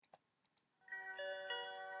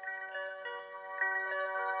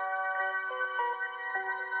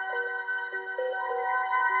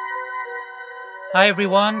Hi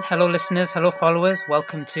everyone, hello listeners, hello followers.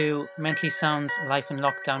 Welcome to Mentally Sound's Life in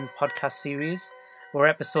Lockdown podcast series. We're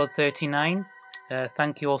episode 39.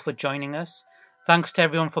 Thank you all for joining us. Thanks to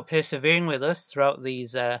everyone for persevering with us throughout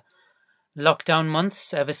these lockdown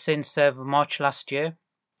months ever since March last year.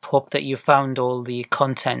 Hope that you found all the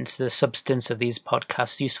content, the substance of these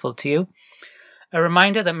podcasts useful to you. A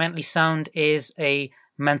reminder that Mentally Sound is a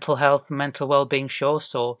mental health, mental well-being show,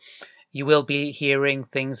 so you will be hearing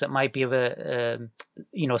things that might be of a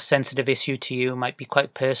sensitive issue to you, might be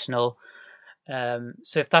quite personal.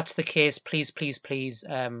 So if that's the case, please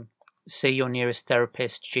see your nearest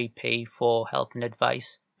therapist, GP, for help and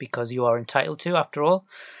advice, because you are entitled to. After all,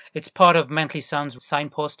 it's part of Mentally Sound's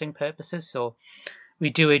signposting purposes, so we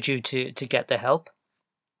do urge you to get the help.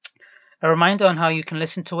 A reminder on how you can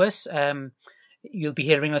listen to us. You'll be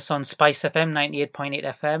hearing us on Spice FM 98.8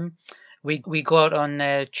 FM. We go out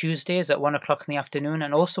on Tuesdays at 1 o'clock in the afternoon,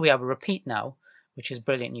 and also we have a repeat now, which is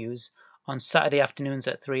brilliant news, on Saturday afternoons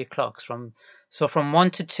at 3 o'clock. From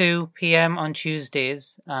 1 to 2 p.m. on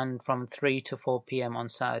Tuesdays and from 3 to 4 p.m. on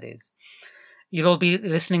Saturdays. You'll all be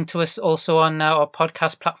listening to us also on our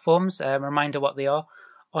podcast platforms. Reminder what they are.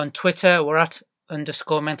 On Twitter, we're at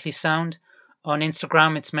 _Mentally Sound. On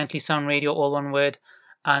Instagram, it's Mentally Sound Radio, all one word.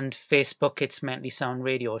 And Facebook, it's Mentally Sound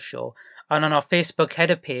Radio Show. And on our Facebook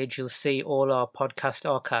header page, you'll see all our podcast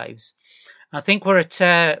archives. I think we're at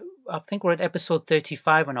episode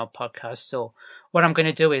 35 on our podcast. So what I'm going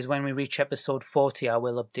to do is when we reach episode 40, I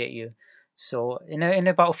will update you. So in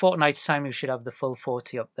about a fortnight's time, you should have the full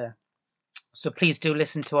 40 up there. So please do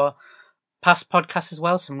listen to our past podcasts as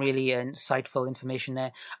well. Some really insightful information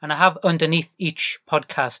there. And I have underneath each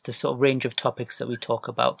podcast the sort of range of topics that we talk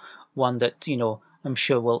about. One that, I'm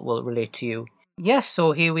sure will relate to you. Yes,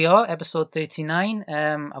 so here we are, episode 39.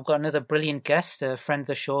 I've got another brilliant guest, a friend of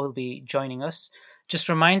the show who'll be joining us. Just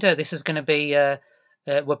a reminder, this is going to be,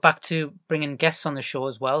 we're back to bringing guests on the show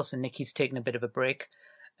as well, so Nikki's taking a bit of a break.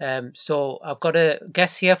 So I've got a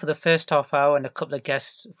guest here for the first half hour and a couple of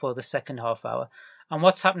guests for the second half hour. And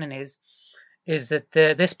what's happening is that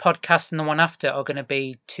this podcast and the one after are going to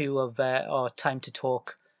be two of our Time to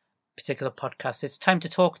Talk particular podcast. It's Time to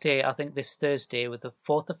Talk Day, I think this Thursday, with the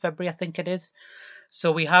 4th of February, I think it is.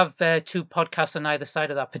 So we have two podcasts on either side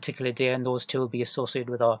of that particular day, and those two will be associated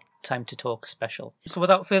with our Time to Talk special. So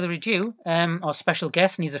without further ado, our special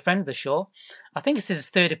guest, and he's a friend of the show. I think it's his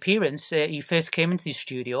third appearance. He first came into the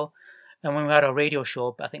studio, and when we had our radio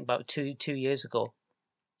show, I think about two years ago.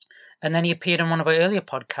 And then he appeared on one of our earlier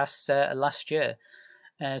podcasts last year.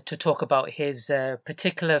 To talk about his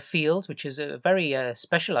particular field, which is a very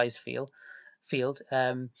specialized field.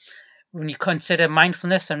 When you consider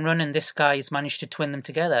mindfulness and running, this guy has managed to twin them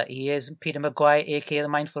together. He is Peter Maguire, aka the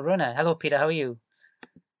Mindful Runner. Hello, Peter. How are you?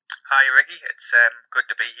 Hi, Ricky. It's good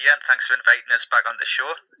to be here, and thanks for inviting us back on the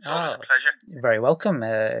show. It's always a pleasure. You're very welcome.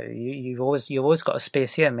 You've always got a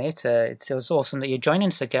space here, mate. It's awesome that you're joining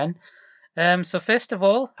us again. So first of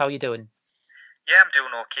all, how are you doing? Yeah, I'm doing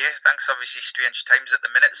okay. Thanks. Obviously, strange times at the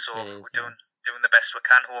minute, so we're doing the best we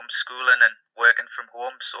can, homeschooling and working from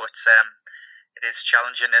home. So it is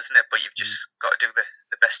challenging, isn't it? But you've just got to do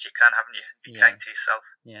the best you can, haven't you? Be kind to yourself.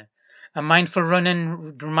 Yeah. And Mindful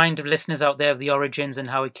Running, remind the listeners out there of the origins and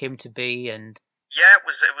how it came to be. And yeah, it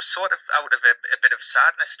was sort of out of a bit of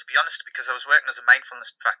sadness, to be honest, because I was working as a mindfulness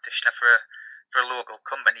practitioner for a local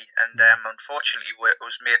company, and unfortunately, it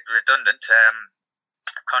was made redundant.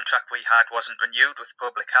 Contract we had wasn't renewed with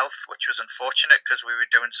public health, which was unfortunate because we were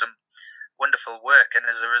doing some wonderful work, and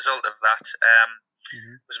as a result of that,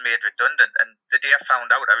 was made redundant. And the day I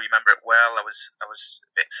found out, I remember it well. I was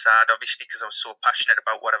a bit sad, obviously, because I was so passionate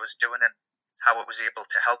about what I was doing and how I was able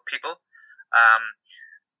to help people.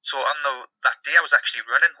 So on that day, I was actually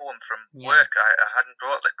running home from work. I hadn't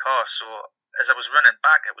brought the car, so as I was running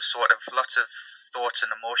back, it was sort of lots of thoughts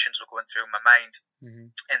and emotions were going through my mind.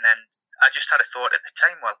 And then I just had a thought at the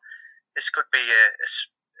time, well, this could be a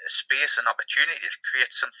space, an opportunity to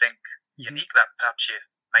create something unique that perhaps you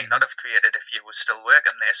might not have created if you were still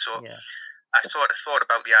working there. So I sort of thought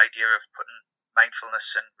about the idea of putting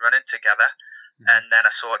mindfulness and running together. And then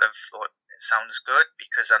I sort of thought, it sounds good,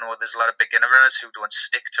 because I know there's a lot of beginner runners who don't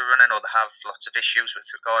stick to running, or they have lots of issues with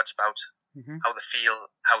regards about how they feel,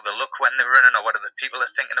 how they look when they're running, or what other people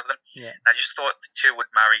are thinking of them. And I just thought the two would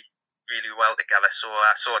marry really well together. So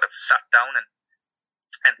I sort of sat down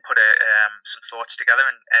and put some thoughts together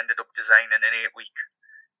and ended up designing an 8-week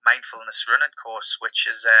mindfulness running course, which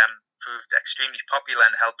has proved extremely popular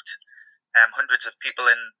and helped hundreds of people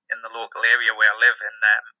in the local area where I live. And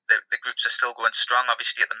the groups are still going strong.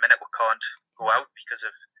 Obviously, at the minute, we can't go out because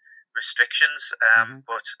of restrictions,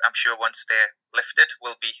 but I'm sure once they're lifted,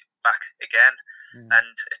 we'll be back again.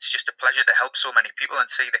 And it's just a pleasure to help so many people and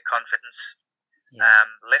see their confidence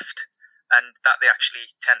lift, and that they actually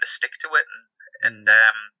tend to stick to it and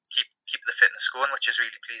keep the fitness going, which is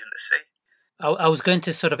really pleasing to see. I was going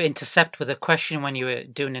to sort of intercept with a question when you were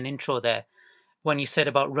doing an intro there, when you said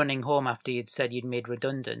about running home after you'd said you'd made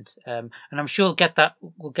redundant, and I'm sure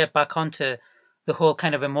we'll get back onto the whole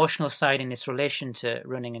kind of emotional side in its relation to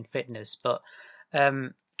running and fitness. But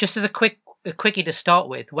just as a quickie to start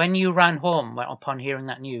with, when you ran home upon hearing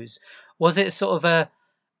that news, was it sort of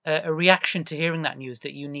a reaction to hearing that news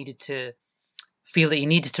that you needed to feel that you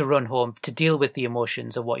needed to run home to deal with the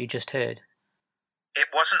emotions of what you just heard? It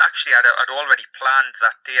wasn't actually. I'd already planned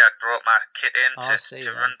that day. I'd brought my kit in to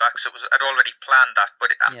run back, so I'd already planned that.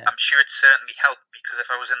 But I'm sure it certainly helped, because if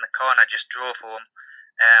I was in the car and I just drove home,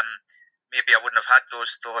 maybe I wouldn't have had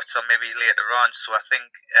those thoughts, or maybe later on. So I think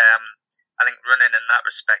running in that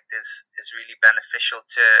respect is really beneficial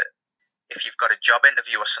to, if you've got a job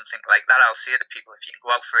interview or something like that. I'll say to people, if you can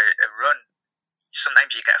go out for a run,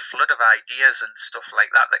 sometimes you get a flood of ideas and stuff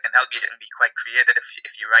like that can help you and be quite creative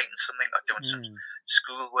if you're writing something or doing some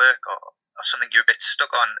schoolwork or something you're a bit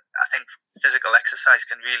stuck on. I think physical exercise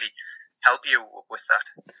can really help you with that.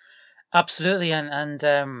 Absolutely, and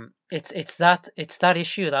it's that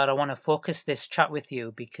issue that I want to focus this chat with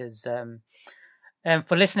you, because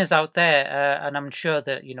for listeners out there, and I'm sure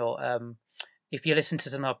that if you listen to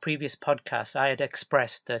some of our previous podcasts, I had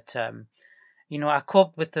expressed that I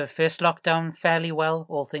coped with the first lockdown fairly well,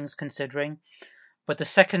 all things considering. But the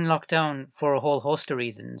second lockdown, for a whole host of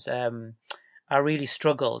reasons, I really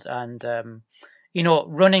struggled. And,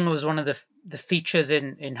 running was one of the features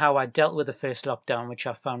in how I dealt with the first lockdown, which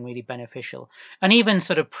I found really beneficial. And even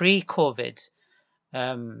sort of pre-COVID,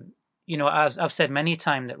 as I've said many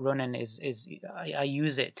times, that running I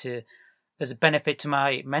use it as a benefit to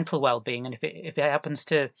my mental well-being. And if it happens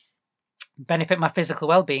to benefit my physical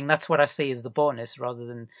well-being, that's what I see as the bonus, rather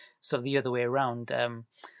than sort of the other way around.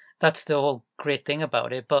 That's the whole great thing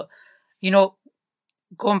about it. But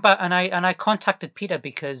going back, and I contacted Peter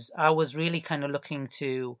because I was really kind of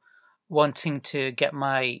wanting to get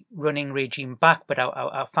my running regime back, but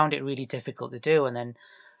I found it really difficult to do. And then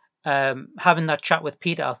having that chat with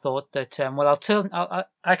Peter, I thought that I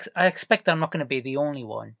expect that I'm not going to be the only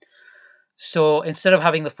one. So instead of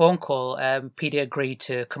having the phone call, Peter agreed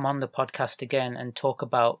to come on the podcast again and talk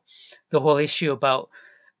about the whole issue about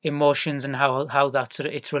emotions and how that sort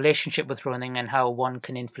of its relationship with running and how one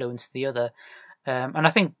can influence the other. And I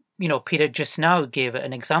think, Peter just now gave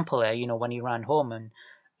an example there, when he ran home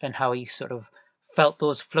and how he sort of felt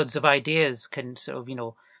those floods of ideas can sort of,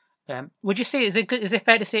 would you say, is it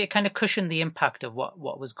fair to say it kind of cushioned the impact of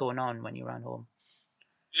what was going on when you ran home?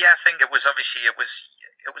 Yeah, I think it was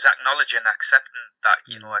acknowledging, accepting that,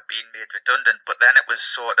 I'd been made redundant, but then it was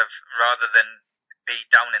sort of, rather than be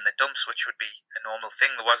down in the dumps, which would be a normal thing,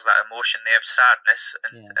 there was that emotion there of sadness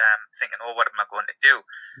and thinking, what am I going to do?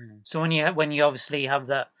 So when you obviously have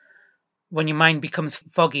that, when your mind becomes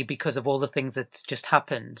foggy because of all the things that's just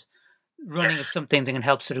happened, running is something that can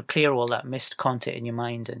help sort of clear all that mist content in your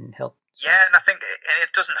mind and help. Yeah, and I think, and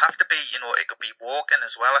it doesn't have to be, it could be walking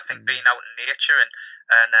as well. I think being out in nature, and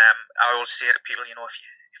I always say to people,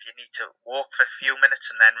 if you need to walk for a few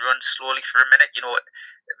minutes and then run slowly for a minute,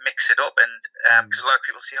 mix it up. And because a lot of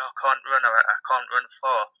people say, I can't run, or I can't run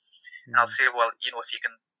far. And I'll say, well, if you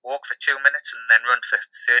can walk for 2 minutes and then run for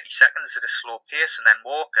 30 seconds at a slow pace and then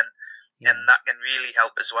walk, and that can really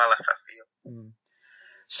help as well, if I feel.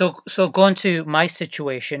 So going to my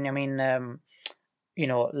situation, I mean,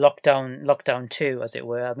 lockdown 2, as it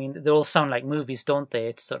were. I mean, they all sound like movies, don't they?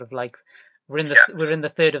 It's sort of like we're in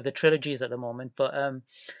the third of the trilogies at the moment. But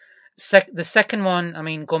the second one, I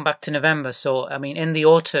mean, going back to November. So I mean, in the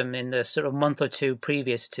autumn, in the sort of month or two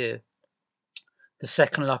previous to the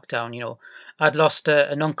second lockdown, I'd lost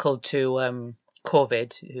an uncle to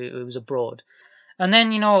COVID who was abroad. And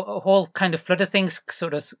then, a whole kind of flood of things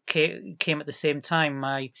sort of came at the same time.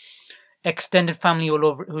 My extended family who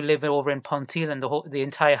live over in Ponthiel, and the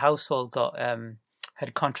entire household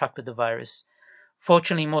had contracted the virus.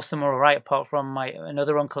 Fortunately, most of them were all right, apart from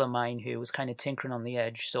another uncle of mine who was kind of tinkering on the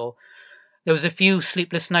edge. So there was a few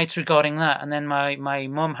sleepless nights regarding that. And then my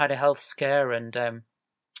mum had a health scare, and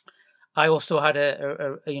I also had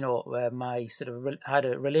had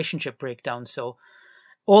a relationship breakdown. So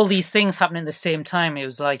all these things happening at the same time, it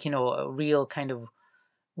was like, a real kind of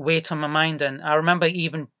weight on my mind. And I remember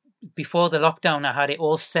even before the lockdown, I had it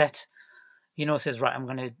all set, it says, right, I'm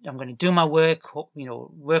going to do my work,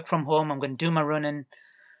 work from home. I'm going to do my running.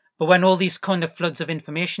 But when all these kind of floods of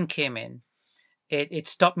information came in, it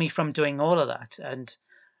stopped me from doing all of that. And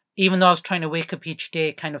even though I was trying to wake up each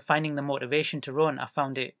day, kind of finding the motivation to run, I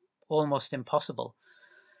found it almost impossible.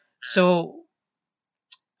 So,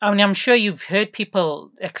 I mean, I'm sure you've heard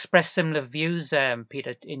people express similar views,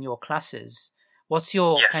 Peter, in your classes. What's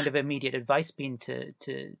your kind of immediate advice been to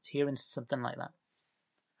hearing something like that?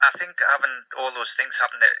 I think having all those things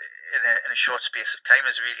happen in a short space of time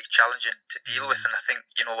is really challenging to deal with, and I think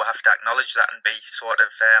we have to acknowledge that and be sort of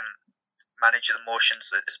manage the emotions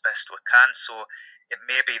as best we can. So it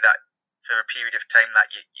may be that for a period of time that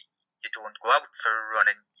you don't go out for a run,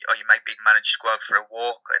 or you might be managed to go out for a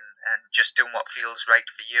walk, and just doing what feels right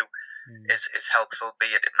for you is helpful.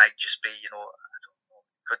 Be it might just be I don't know,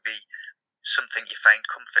 could be something you find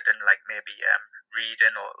comfort in, like maybe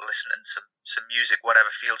reading or listening some music, whatever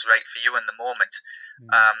feels right for you in the moment.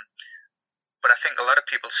 But I think a lot of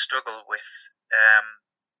people struggle with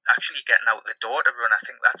actually getting out the door to run. I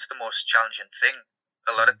think that's the most challenging thing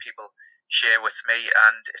a lot of people share with me,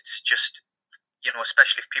 and it's just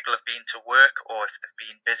especially if people have been to work or if they've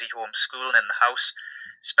been busy homeschooling in the house,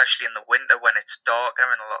 especially in the winter when it's darker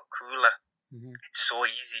and a lot cooler. It's so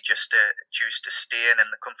easy just to choose to stay in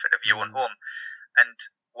the comfort of your own home. And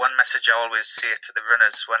one message I always say to the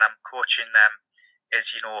runners when I'm coaching them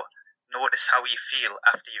is, notice how you feel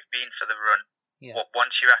after you've been for the run.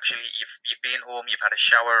 Once you've been home, you've had a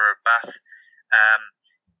shower or a bath,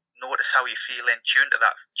 notice how you're feeling, tune into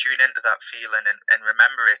that feeling, and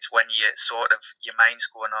remember it when you sort of, your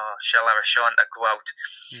mind's going, oh, shall I or shan't I go out?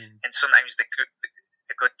 And sometimes the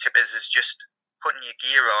good tip is just putting your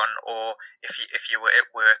gear on, or if you were at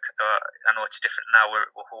work, I know it's different now. We're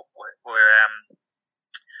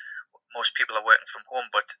most people are working from home,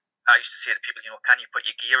 but I used to say to people, can you put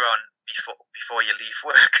your gear on before you leave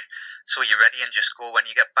work, so you're ready and just go when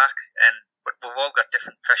you get back? But we've all got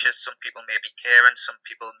different pressures. Some people may be caring, some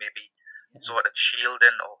people may be sort of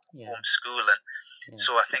shielding or homeschooling.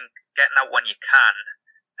 So I think getting out when you can,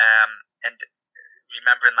 and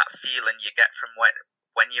remembering that feeling you get from when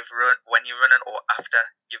you're running or after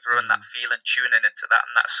you've run, that feeling, tuning into that,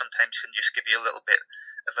 and that sometimes can just give you a little bit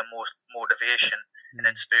of a motivation and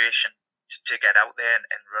inspiration to get out there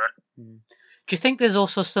and run. Do you think there's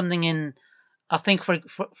also something in? I think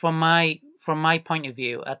from my point of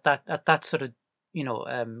view, at that sort of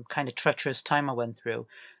kind of treacherous time I went through,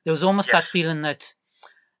 there was almost that feeling that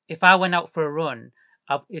if I went out for a run,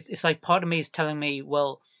 it's like part of me is telling me,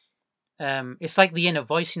 well. It's like the inner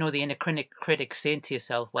voice, the inner critic saying to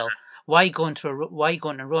yourself, "Well, why are you going to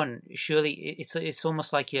run? Surely it's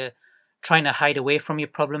almost like you're trying to hide away from your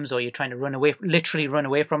problems, or you're trying to literally run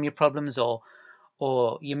away from your problems, or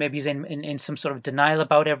you maybe in some sort of denial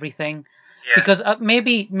about everything." Yeah. Because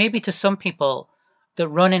maybe to some people, the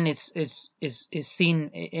running is seen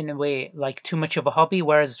in a way like too much of a hobby,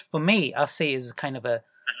 whereas for me, I see it as kind of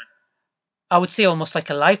I would say almost like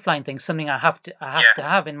a lifeline thing, something I have to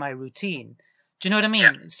have in my routine. Do you know what I mean?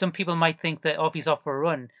 Yeah. Some people might think that if he's off for a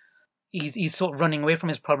run, he's sort of running away from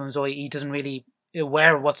his problems, or he doesn't really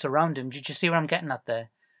aware of what's around him. Did you see where I'm getting at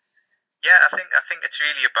there? Yeah, I think it's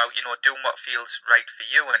really about doing what feels right for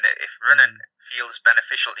you, and if running feels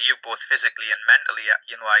beneficial to you both physically and mentally,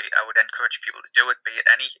 I would encourage people to do it. Be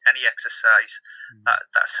it any exercise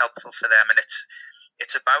that's helpful for them, and it's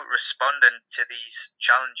about responding to these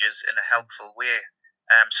challenges in a helpful way.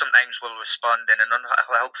 Sometimes we'll respond in an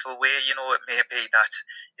unhelpful way. It may be that,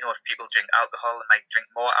 if people drink alcohol, they might drink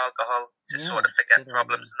more alcohol to sort of forget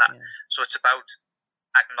problems and that. Yeah. So it's about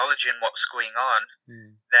acknowledging what's going on,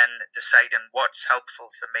 then deciding what's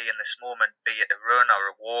helpful for me in this moment, be it a run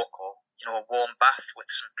or a walk or, a warm bath with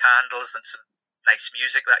some candles and some nice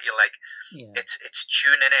music that you like. Yeah. It's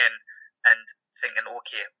tuning in and thinking,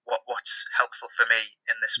 okay, what's helpful for me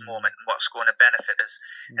in this moment and what's going to benefit us.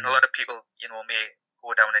 And a lot of people, may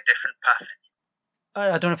go down a different path.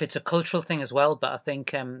 I don't know if it's a cultural thing as well, but I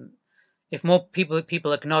think if more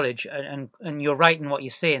people acknowledge, and you're right in what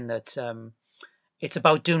you're saying, that it's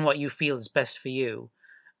about doing what you feel is best for you.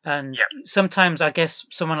 And sometimes I guess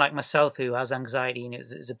someone like myself who has anxiety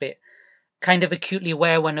is a bit kind of acutely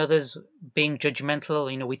aware when others being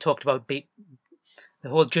judgmental. We talked about the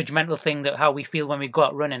whole judgmental thing, that how we feel when we go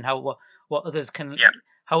out running, how what others can,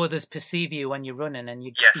 how others perceive you when you're running, and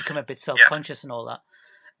you become a bit self-conscious and all that.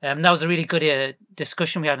 That was a really good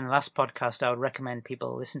discussion we had in the last podcast. I would recommend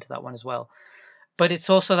people listen to that one as well. But it's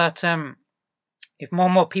also that if more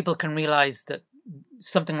and more people can realize that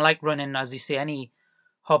something like running, as you say, any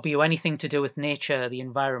hobby or anything to do with nature, the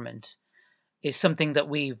environment, is something that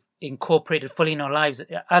we've incorporated fully in our lives,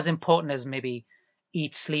 as important as maybe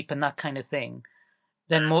eat, sleep, and that kind of thing,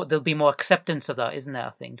 then there'll be more acceptance of that, isn't there?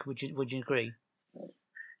 I think. Would you agree?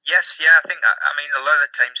 Yes, yeah, I think, I mean, a lot of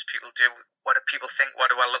the times people do, what do people think, what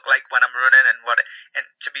do I look like when I'm running, and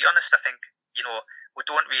to be honest, I think, we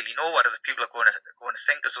don't really know what other people are going to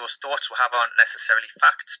think, because those thoughts we have aren't necessarily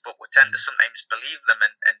facts, but we tend to sometimes believe them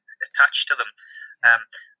and attach to them.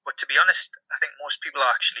 But to be honest, I think most people are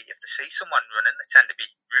actually, if they see someone running, they tend to be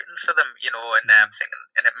rooting for them, and thinking,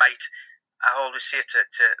 and it might, I always say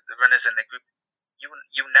to the runners in the group,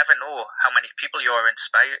 you never know how many people you're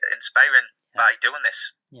inspiring by doing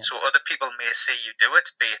this. Yeah. So other people may see you do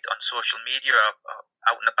it, be it on social media or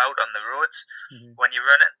out and about on the roads when you're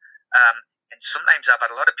running. And sometimes I've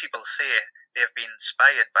had a lot of people say they've been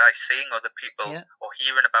inspired by seeing other people or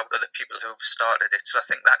hearing about other people who have started it. So I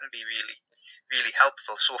think that can be really, really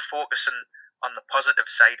helpful. So focusing on the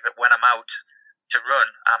positive side of it when I'm out to run,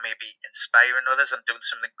 I may be inspiring others. I'm doing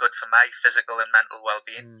something good for my physical and mental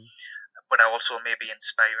well-being. But I also may be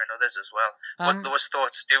inspiring others as well. But those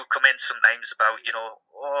thoughts do come in sometimes about,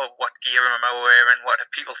 what gear am I wearing? What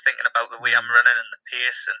are people thinking about the way I'm running and the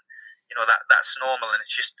pace? And, that's normal. And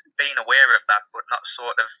it's just being aware of that, but not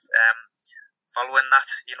sort of following that,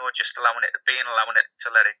 just allowing it to be and allowing it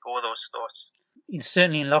to let it go, those thoughts.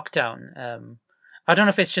 Certainly in lockdown, I don't know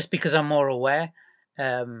if it's just because I'm more aware.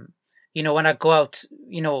 When I go out,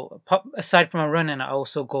 aside from a running, I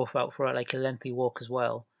also go out for like a lengthy walk as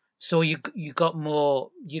well. So you're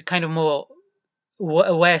kind of more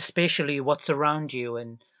aware spatially what's around you,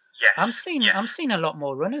 and yes, I'm seeing a lot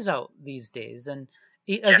more runners out these days. And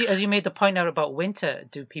as you made the point out about winter,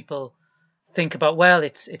 do people think about, well,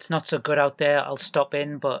 it's not so good out there, I'll stop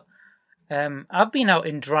in? But I've been out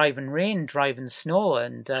in driving rain, driving snow,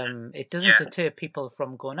 and it doesn't deter people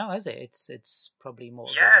from going out, has it? It's probably more.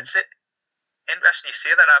 Yeah, it's interesting you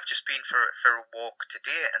say that. I've just been for a walk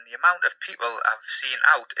today, and the amount of people I've seen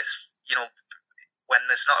out is, when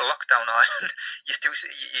there's not a lockdown on,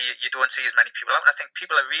 you don't see as many people out. And I think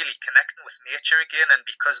people are really connecting with nature again, and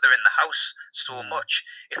because they're in the house so much,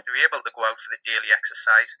 if they're able to go out for the daily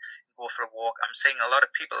exercise and go for a walk, I'm seeing a lot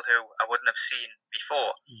of people who I wouldn't have seen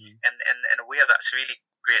before, and in a way that's really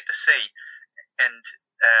great to see. And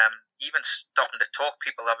even stopping to talk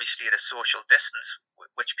people, obviously at a social distance,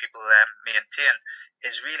 which people maintain,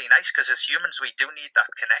 is really nice, because as humans we do need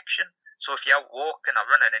that connection. So if you're out walking or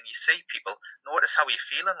running and you see people, notice how you're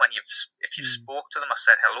feeling when you've spoke to them or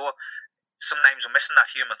said hello. Sometimes we're missing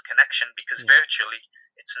that human connection because virtually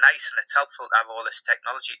it's nice and it's helpful to have all this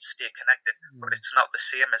technology to stay connected, but it's not the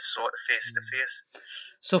same as sort of face to face.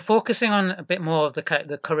 So focusing on a bit more of the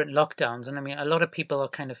current lockdowns, and I mean, a lot of people are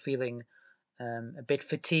kind of feeling a bit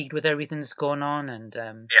fatigued with everything that's going on, and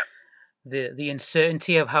the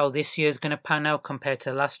uncertainty of how this year is going to pan out compared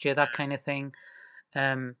to last year, that kind of thing.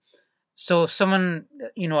 So if someone,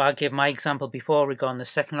 I gave my example before we go on the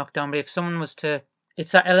second lockdown, but if someone was to,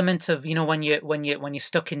 it's that element of, when you're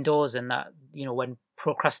stuck indoors, and that, when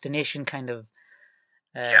procrastination kind of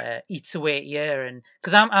eats away at you. And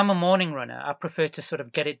because I'm a morning runner, I prefer to sort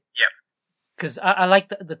of get it, because I like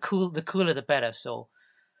the cooler the better. So,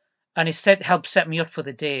 and it helps set me up for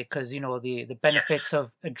the day, because the benefits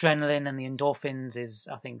of adrenaline and the endorphins is,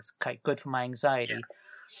 I think, quite good for my anxiety.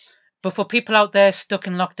 But for people out there stuck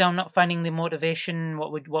in lockdown, not finding the motivation, what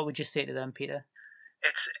would you say to them, Peter?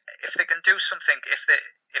 It's, if they can do something, if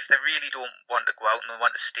they really don't want to go out and they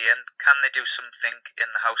want to stay in, can they do something in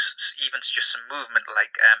the house, even just some movement, like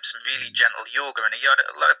some really gentle yoga? And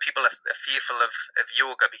a lot of people are fearful of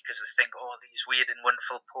yoga because they think, these weird and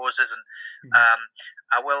wonderful poses. And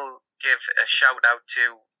I will give a shout out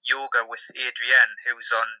to Yoga with Adrienne, who's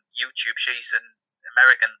on YouTube. She's an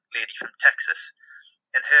American lady from Texas,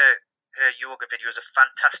 and her yoga videos are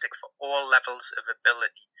fantastic for all levels of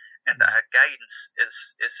ability, and her guidance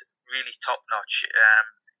is really top notch.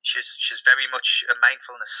 She's very much a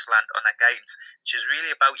mindfulness slant on her guidance. She's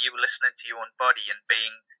really about you listening to your own body and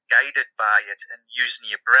being guided by it and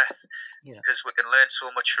using your breath, because we can learn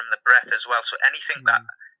so much from the breath as well. So anything that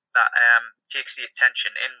takes the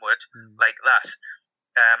attention inward like that,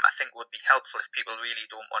 I think would be helpful if people really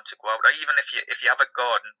don't want to go out, or even if you have a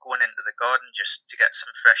garden, going into the garden just to get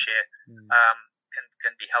some fresh air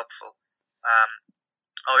can be helpful.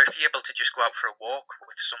 Or if you're able to just go out for a walk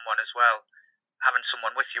with someone as well, having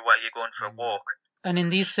someone with you while you're going for a walk. And in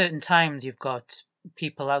these certain times, you've got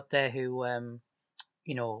people out there who,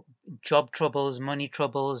 job troubles, money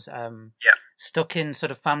troubles, stuck in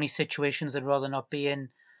sort of family situations they'd rather not be in.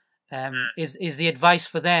 Is the advice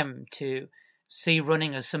for them to see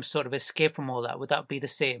running as some sort of escape from all that? Would that be the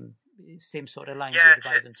same sort of lines you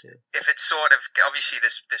advise them to? If it's sort of, obviously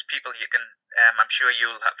there's people you can, I'm sure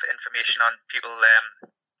you'll have information on people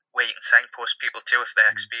where you can signpost people to if they're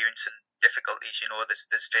experiencing difficulties.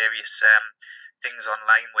 There's various things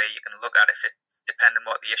online where you can look at if it depending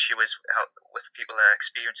what the issue is with people that are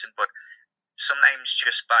experiencing. But sometimes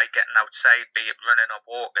just by getting outside, be it running or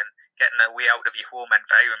walking, getting away out of your home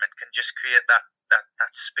environment can just create that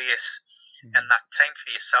space and that time for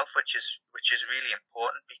yourself, which is really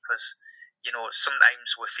important, because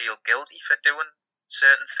sometimes we feel guilty for doing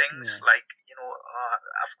certain things, like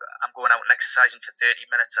I'm going out and exercising for 30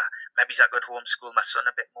 minutes. Maybe I could homeschool my son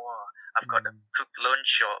a bit more. I've got to cook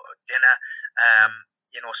lunch or dinner.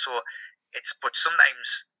 But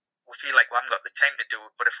sometimes we feel like we haven't got the time to do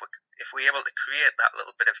it. But if we're able to create that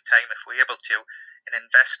little bit of time, if we're able to and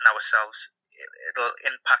invest in ourselves, it'll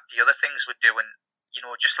impact the other things we're doing.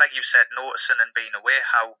 Just like you said, noticing and being aware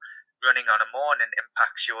how running on a morning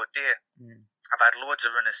impacts your day. I've had loads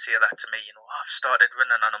of runners say that to me, I've started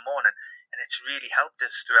running on a morning and it's really helped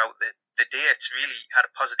us throughout the day. It's really had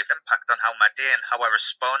a positive impact on how my day and how I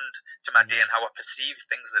respond to my day and how I perceive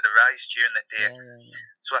things that arise during the day.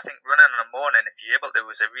 So I think running on a morning, if you're able to,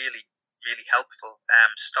 is a really, really helpful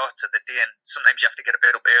start to the day. And sometimes you have to get a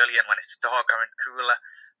bit up early and when it's darker and cooler.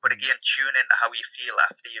 But again, tune into how you feel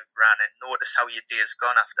after you've ran and notice how your day's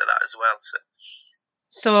gone after that as well.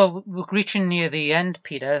 So we're reaching near the end,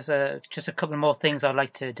 Peter. There's just a couple more things I'd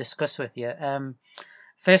like to discuss with you.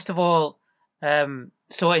 First of all,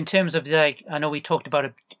 so in terms of I know we talked about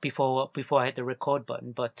it before I hit the record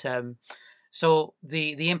button, but so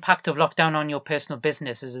the impact of lockdown on your personal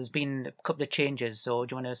business has been a couple of changes. So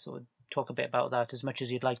do you want to sort of talk a bit about that as much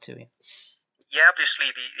as you'd like to? Yeah, obviously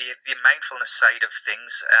the mindfulness side of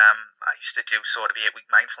things. I used to do sort of 8-week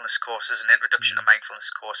mindfulness courses, and introduction to mindfulness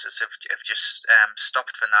courses have just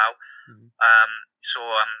stopped for now. So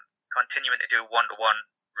I'm continuing to do one-to-one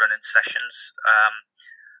running sessions.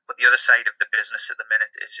 But the other side of the business at the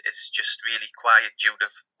minute is just really quiet due to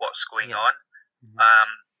what's going on.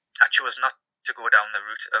 I chose not to go down the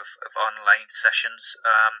route of online sessions.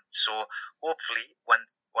 So hopefully when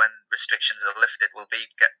restrictions are lifted, we'll be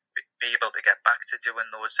able to get back to doing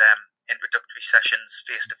those introductory sessions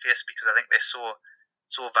face to face, because I think they're so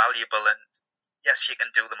valuable. And yes, you can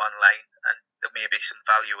do them online, and there may be some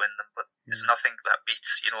value in them, but there's nothing that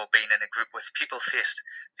beats being in a group with people face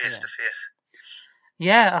to face.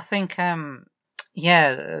 Yeah, I think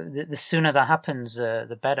the sooner that happens,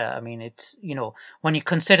 the better. I mean, it's when you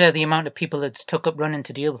consider the amount of people that's took up running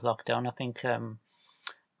to deal with lockdown, I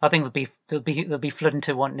think they'll be flooding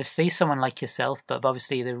to wanting to see someone like yourself, but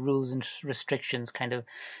obviously the rules and restrictions kind of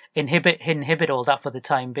inhibit all that for the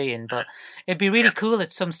time being. But it'd be really cool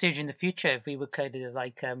at some stage in the future if we would kind of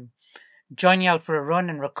join you out for a run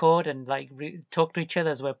and record and talk to each other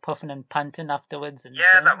as we're puffing and panting afterwards. And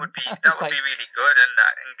that would be really good,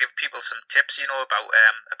 and give people some tips,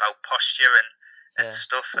 about posture and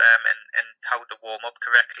stuff, and how to warm up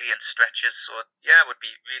correctly and stretches. So I would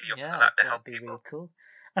be really up for that to help people. Really cool.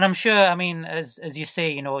 And I'm sure, I mean, as you say,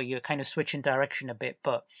 you're kind of switching direction a bit,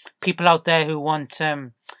 but people out there who want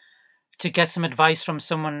to get some advice from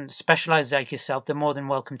someone specialized like yourself, they're more than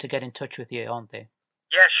welcome to get in touch with you, aren't they?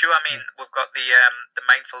 Yeah, sure. I mean, we've got the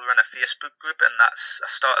Mindful Runner Facebook group, and I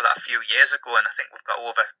started that a few years ago, and I think we've got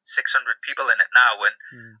over 600 people in it now. And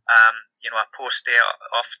I post there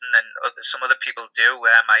often, and some other people do.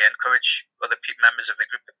 I encourage other members of the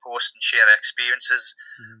group to post and share their experiences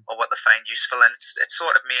or what they find useful. And it's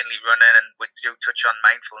sort of mainly running, and we do touch on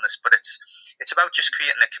mindfulness, but it's about just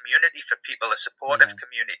creating a community for people, a supportive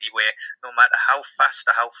community where no matter how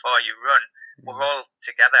fast or how far you run, we're all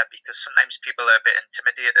together, because sometimes people are a bit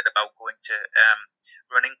intimidated about going to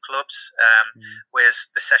running clubs, whereas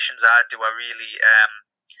the sessions I do are really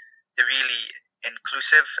they're really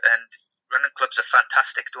inclusive, and running clubs are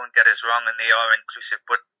fantastic, don't get us wrong, and they are inclusive,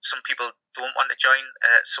 but some people don't want to join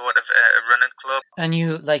sort of a running club. And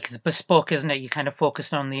you, it's bespoke, isn't it? You kind of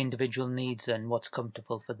focus on the individual needs and what's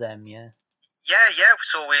comfortable for them, Yeah.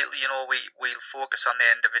 So we'll focus on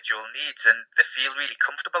their individual needs, and they feel really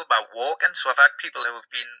comfortable about walking. So I've had people who have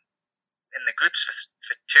been in the groups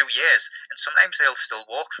for 2 years, and sometimes they'll still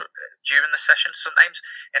walk during the session sometimes,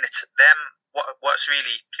 and it's them. What's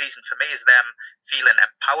really pleasing for me is them feeling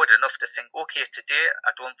empowered enough to think, okay, today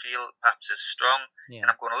I don't feel perhaps as strong, and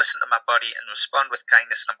I'm going to listen to my body and respond with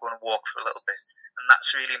kindness, and I'm going to walk for a little bit. And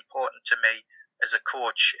that's really important to me as a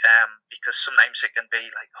coach, because sometimes it can be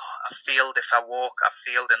like, I failed if I walk,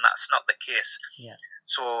 and that's not the case.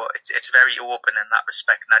 So it's very open in that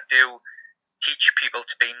respect, and I do teach people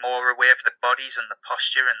to be more aware of the bodies and the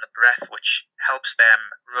posture and the breath, which helps them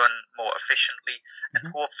run more efficiently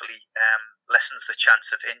and hopefully lessens the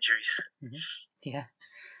chance of injuries.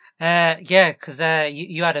 Because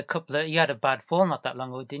you had a bad fall not that long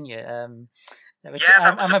ago, didn't you? Yeah,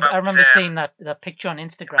 that was about. I remember seeing that picture on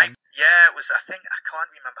Instagram. Yeah, it was. I think I can't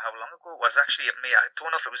remember how long ago it was. Actually, I don't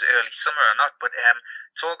know if it was early summer or not. But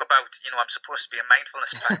talk about, I'm supposed to be a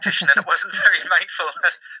mindfulness practitioner, and it wasn't very mindful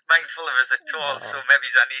of us at all. No. So maybe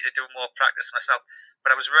I need to do more practice myself. But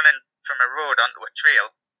I was running from a road onto a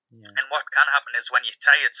trail, and what can happen is when you're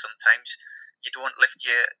tired, sometimes you don't lift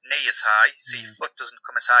your knee as high, so your foot doesn't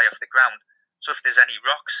come as high off the ground. So if there's any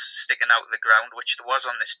rocks sticking out of the ground, which there was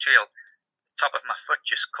on this trail, the top of my foot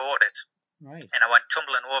just caught it. Right. And I went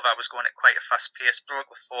tumbling over. I was going at quite a fast pace, broke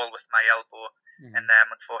the fall with my elbow, and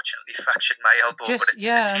unfortunately fractured my elbow, but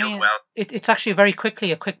it's healed well. It's actually very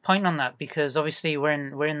quickly a quick point on that, because obviously we're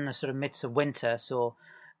in the sort of midst of winter, so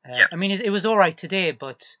I mean it was all right today,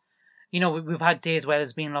 but we've had days where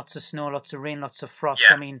there's been lots of snow, lots of rain, lots of frost.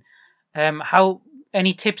 I mean,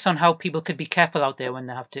 any tips on how people could be careful out there when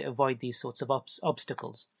they have to avoid these sorts of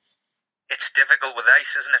obstacles? It's difficult with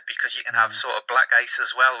ice, isn't it? Because you can have sort of black ice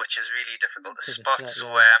as well, which is really difficult to spot. So,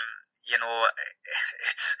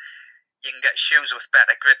 it's, you can get shoes with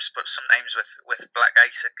better grips, but sometimes with black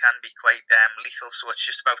ice, it can be quite lethal. So it's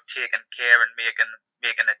just about taking care and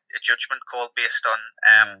making a judgment call based on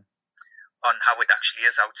how it actually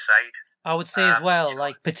is outside. I would say as well,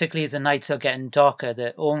 like particularly as the nights are getting darker,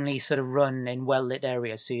 that only sort of run in well lit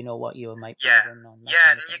areas, so you know what you might be running on.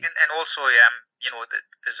 And you can, and also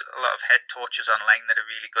there's a lot of head torches online that are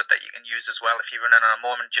really good that you can use as well if you're running on a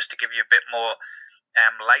moment, just to give you a bit more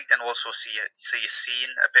light, and also see you seen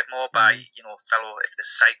a bit more by if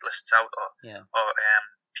there's cyclists out or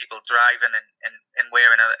people driving and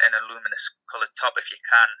wearing an luminous coloured top if you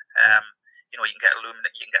can.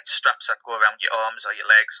 You can get straps that go around your arms or your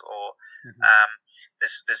legs, or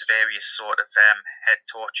there's various sort of head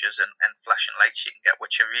torches and flashing lights you can get,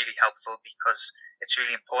 which are really helpful because it's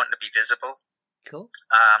really important to be visible. Cool.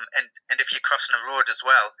 And if you're crossing a road as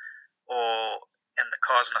well, and the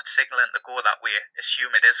car's not signalling to go that way,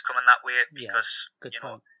 assume it is coming that way, because Good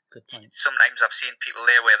point. Sometimes I've seen people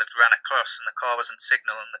there where they've ran across and the car wasn't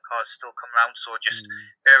signaling, and the car's still come around. So just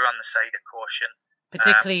err on the side of caution.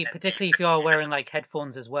 Particularly if you are wearing like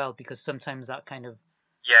headphones as well, because sometimes that kind of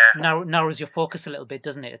narrows your focus a little bit,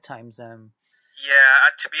 doesn't it, at times?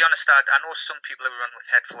 To be honest, I know some people who run with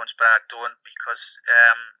headphones, but I don't, because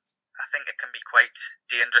I think it can be quite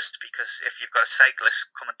dangerous, because if you've got a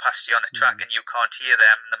cyclist coming past you on a track and you can't hear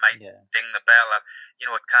them, they might ding the bell. It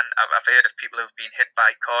can. I've heard of people who've been hit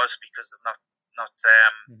by cars because they've not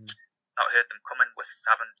heard them coming with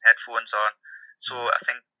having headphones on. So I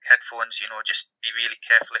think headphones, just be really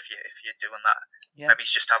careful if you're doing that. Yeah. Maybe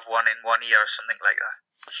just have one in one ear or something like that.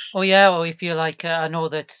 Oh yeah, or if you like, I know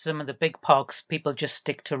that some of the big parks, people just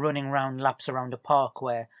stick to running around laps around a park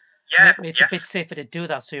where it's a bit safer to do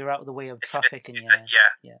that, so you're out of the way of traffic. A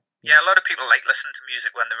lot of people like listening to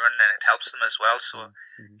music when they're running, and it helps them as well. So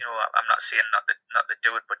I'm not saying not to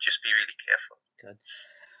do it, but just be really careful. Good.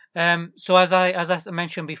 So as I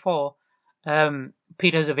mentioned before,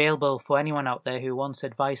 Peter's available for anyone out there who wants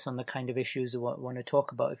advice on the kind of issues they want to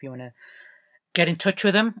talk about. If you want to get in touch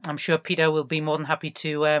with him, I'm sure Peter will be more than happy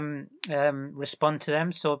to respond to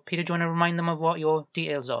them. So Peter, do you want to remind them of what your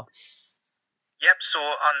details are? Yep, so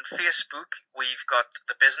on Facebook we've got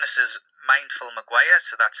the businesses Mindful Maguire,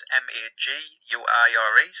 so that's Maguire.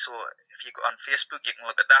 So if you go on Facebook, you can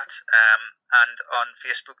look at that. And on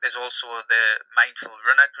Facebook, there's also the Mindful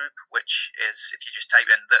Runner group, which is, if you just type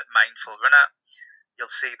in the Mindful Runner, you'll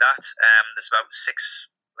see that. There's about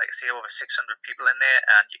over 600 people in there,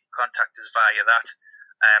 and you can contact us via that.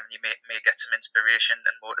 You may get some inspiration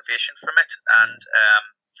and motivation from it, and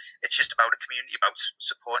it's just about a community, about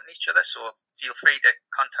supporting each other. So feel free to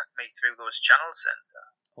contact me through those channels, and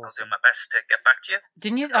I'll do my best to get back to you.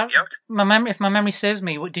 Didn't you? If my memory serves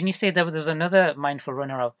me, didn't you say there was another mindful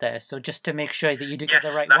runner out there? So just to make sure that you do get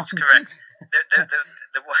the right one. Yes, that's correct.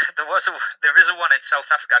 There is a one in South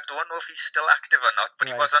Africa. I don't know if he's still active or not, but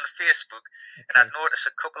he was on Facebook, and I'd noticed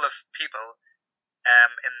a couple of people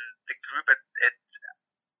in the group.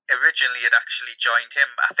 Originally had actually joined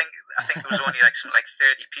him. I think there was only like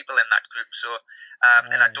 30 people in that group. So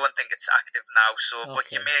and I don't think it's active now. So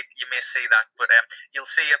but you may see that. But you'll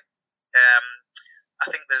see I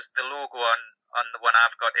think there's the logo on the one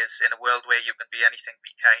I've got is "In a world where you can be anything,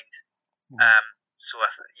 be kind." So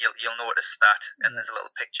you'll notice that, and there's a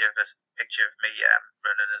little picture of me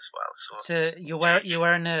running as well. So are you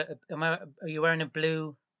wearing a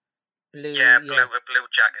blue? A blue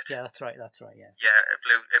jacket. Yeah, that's right. Yeah, a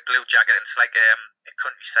blue jacket, and it's like a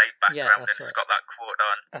countryside background, and it's got that quote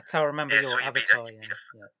on. That's how I remember your avatar. Awesome.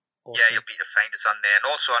 You'll be able to find us on there,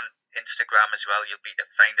 and also on Instagram as well. You'll be able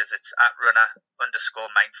to find us. It's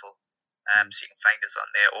 @runner_mindful. So you can find us on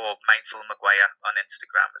there, or Mindful Maguire on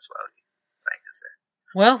Instagram as well. You can find us there.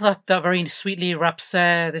 Well, that very sweetly wraps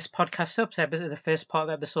this podcast up. So the first part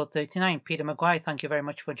of episode 39. Peter Maguire, thank you very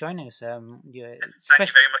much for joining us. Thank you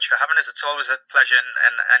very much for having us. It's always a pleasure,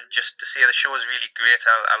 and just to say the show is really great.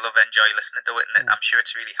 I love enjoy listening to it, and I'm sure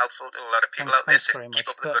it's really helpful to a lot of people out there. So keep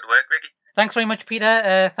up the good work, Ricky. Thanks very much,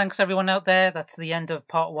 Peter. Thanks everyone out there. That's the end of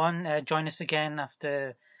part 1. Join us again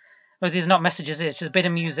after. Well, these are not messages, it's just a bit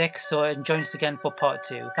of music. So join us again for part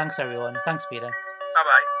 2. Thanks everyone. Thanks, Peter.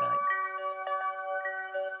 Bye-bye. Bye.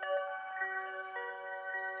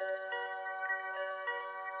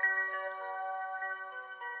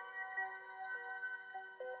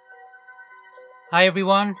 Hi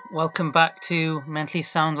everyone, welcome back to Mentally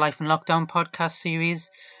Sound Life in Lockdown podcast series.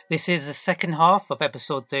 This is the second half of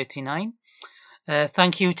episode 39.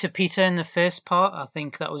 Thank you to Peter in the first part. I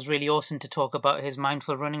think that was really awesome to talk about his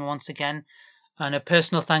mindful running once again. And a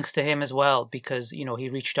personal thanks to him as well, because, he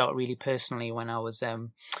reached out really personally when I was,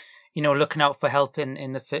 looking out for help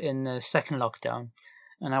in the second lockdown.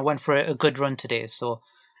 And I went for a good run today. So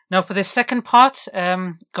now for this second part,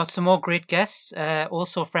 got some more great guests,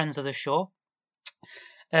 also friends of the show.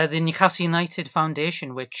 The Newcastle United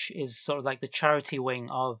Foundation, which is sort of like the charity wing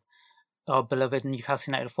of our beloved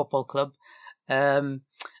Newcastle United Football Club.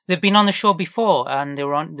 They've been on the show before, and they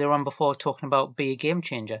were on before talking about Be a Game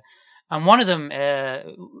Changer. And one of them,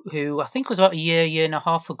 who I think was about a year and a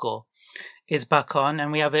half ago, is back on,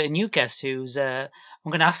 and we have a new guest who's. I'm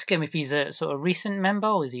going to ask him if he's a sort of recent member,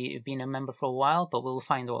 or has he been a member for a while? But we'll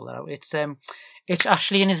find all that out. It's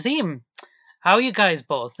Ashley and Azim. How are you guys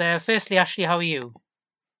both? Firstly, Ashley, how are you?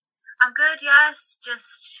 I'm good, yes.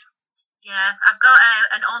 I've got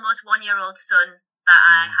an almost 1-year-old son that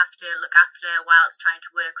I have to look after whilst trying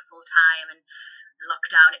to work full time and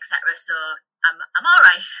lockdown, etc. So I'm all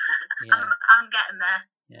right. Yeah. I'm getting there.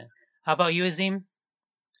 Yeah. How about you, Azim?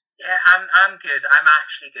 Yeah, I'm good. I'm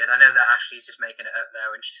actually good. I know that Ashley's just making it up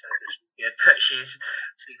there when she says that she's good, but she's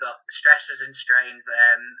got stresses and strains.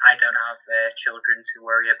 I don't have children to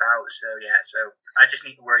worry about, so I just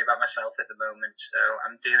need to worry about myself at the moment. So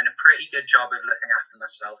I'm doing a pretty good job of looking after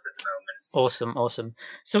myself at the moment. Awesome.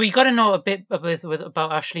 So we got to know a bit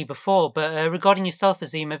about Ashley before, but regarding yourself,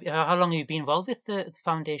 Azim, how long have you been involved with the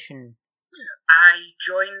foundation? I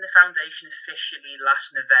joined the foundation officially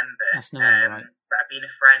last November. Right. But I've been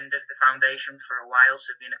a friend of the foundation for a while,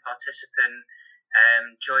 so I've been a participant.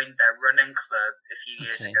 Joined their running club a few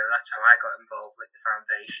years ago. That's how I got involved with the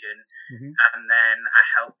foundation. Mm-hmm. And then I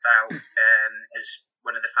helped out as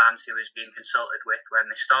one of the fans who was being consulted with when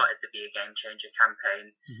they started the Be a Game Changer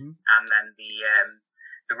campaign. Mm-hmm. And then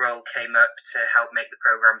the role came up to help make the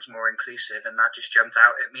programs more inclusive, and that just jumped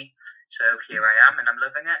out at me. So here I am, and I'm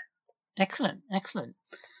loving it. Excellent.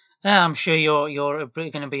 I'm sure you're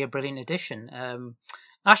going to be a brilliant addition.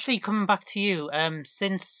 Ashley, coming back to you,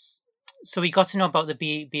 so we got to know about the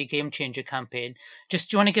Be a Game Changer campaign.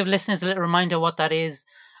 Just do you want to give listeners a little reminder what that is,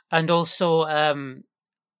 and also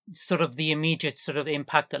sort of the immediate sort of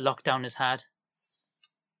impact that lockdown has had?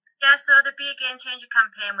 Yeah, so the Be a Game Changer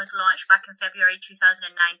campaign was launched back in February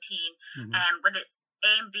 2019, with its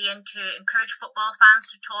aim being to encourage football fans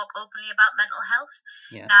to talk openly about mental health.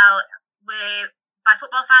 Yeah. Now, by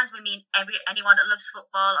football fans, we mean anyone that loves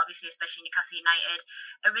football, obviously, especially Newcastle United.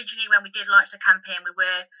 Originally, when we did launch the campaign, we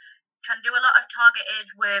were trying to do a lot of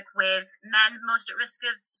targeted work with men most at risk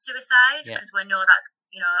of suicide, because we know that's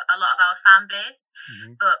a lot of our fan base.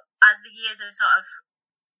 Mm-hmm. But as the years have sort of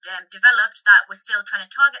developed, that we're still trying to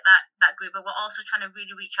target that group, but we're also trying to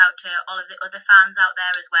really reach out to all of the other fans out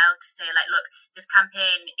there as well to say, like, look, this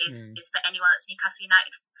campaign is for anyone that's a Newcastle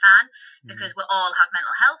United fan, because we all have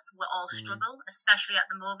mental health, we all struggle, especially at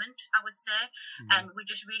the moment, I would say, and we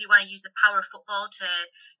just really want to use the power of football to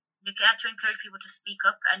encourage people to speak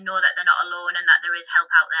up and know that they're not alone and that there is help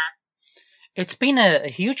out there. It's been a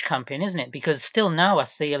huge campaign, isn't it? Because still now I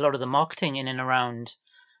see a lot of the marketing in and around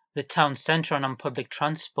the town centre and on public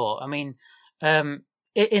transport. I mean, in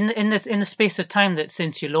the space of time that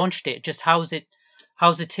since you launched it, just how's it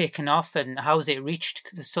taken off, and how's it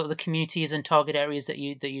reached the sort of the communities and target areas that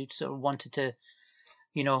you sort of wanted to,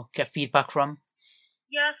 get feedback from?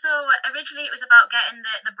 Yeah, so originally it was about getting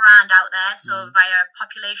the brand out there, so via a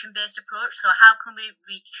population-based approach. So how can we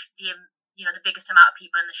reach the the biggest amount of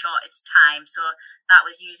people in the shortest time. So that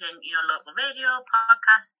was using, local radio,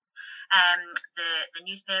 podcasts, the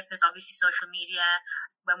newspapers, obviously social media.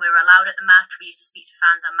 When we were allowed at the match, we used to speak to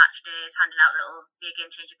fans on match days, handing out little Be a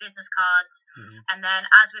Game Changer business cards. And then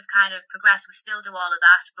as we've kind of progressed, we still do all of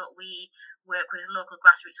that, but we work with local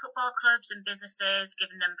grassroots football clubs and businesses,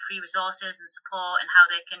 giving them free resources and support and how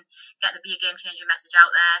they can get the Be a Game Changer message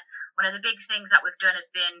out there. One of the big things that we've done has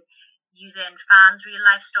been using fans' real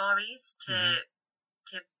life stories to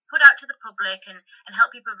put out to the public and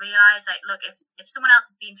help people realise, like, look, if someone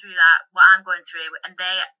else has been through that, what I'm going through, and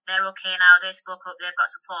they're okay now, they spoke up, they've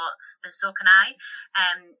got support, then so can I.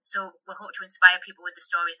 So we hope to inspire people with the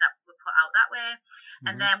stories that we put out that way.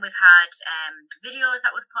 And then we've had videos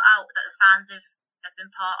that we've put out that the fans have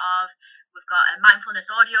been part of. We've got a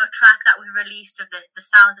mindfulness audio track that we've released of the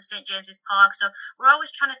sounds of St James's Park. So we're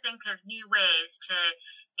always trying to think of new ways to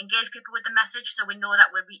engage people with the message, so we know that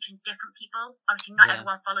we're reaching different people. Obviously not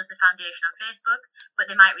everyone follows the foundation on Facebook, but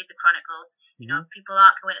they might read the Chronicle. People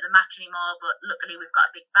aren't going to the match anymore, but luckily we've got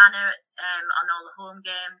a big banner on all the home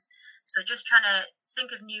games. So just trying to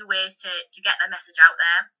think of new ways to get the message out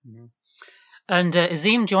there. And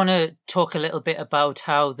Azim, do you want to talk a little bit about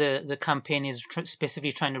how the campaign is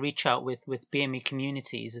specifically trying to reach out with BME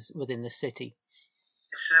communities within the city?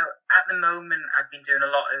 So at the moment, I've been doing a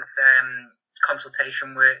lot of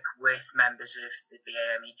consultation work with members of the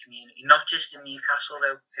BAME community, not just in Newcastle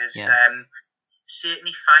though, because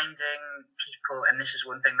certainly finding people, and this is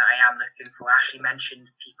one thing that I am looking for. Ashley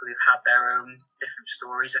mentioned people who've had their own different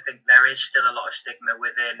stories. I think there is still a lot of stigma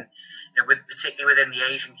within, particularly within the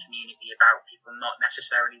Asian community, about people not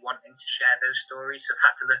necessarily wanting to share those stories. So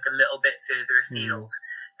I've had to look a little bit further afield,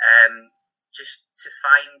 just to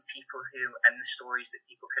find people who, and the stories that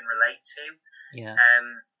people can relate to.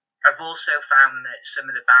 I've also found that some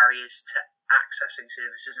of the barriers to accessing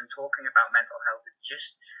services and talking about mental health are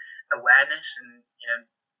just awareness, and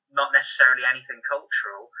not necessarily anything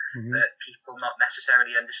cultural, but people not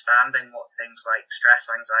necessarily understanding what things like stress,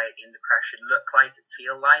 anxiety and depression look like and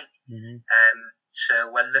feel like. So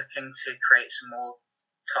we're looking to create some more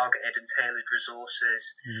targeted and tailored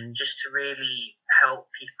resources just to really help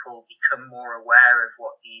people become more aware of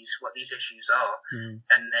what these issues are,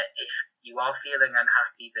 and that if you are feeling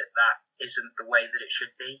unhappy, that isn't the way that it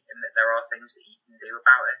should be, and that there are things that you can do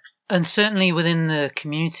about it. And certainly within the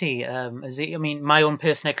community, my own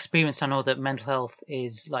personal experience, I know that mental health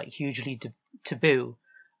is like hugely taboo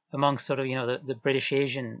amongst sort of the British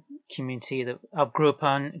Asian community that I've grew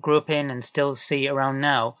up in and still see around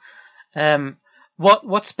now.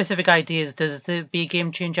 What specific ideas does the Be a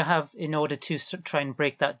Game Changer have in order to try and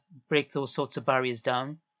break those sorts of barriers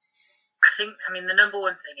down? I mean, the number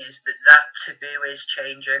one thing is that taboo is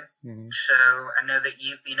changing. So I know that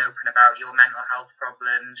you've been open about your mental health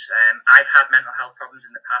problems. I've had mental health problems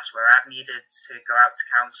in the past where I've needed to go out to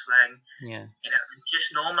counselling.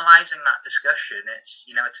 Just normalising that discussion. It's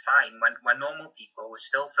fine. We're normal people. We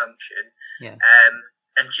still function.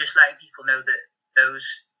 And just letting people know that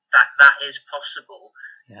that is possible.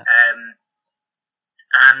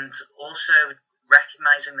 And also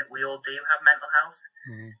recognising that we all do have mental health.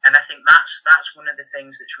 And I think that's one of the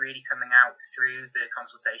things that's really coming out through the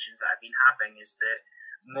consultations that I've been having, is that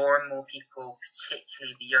more and more people,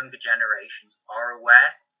 particularly the younger generations, are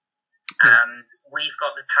aware. And we've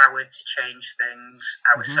got the power to change things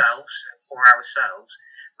ourselves, for ourselves,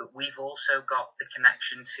 but we've also got the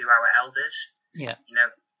connection to our elders.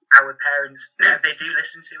 Our parents, they do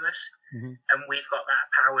listen to us, and we've got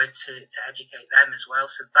that power to educate them as well.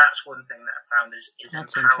 So that's one thing that I found is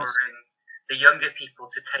empowering the younger people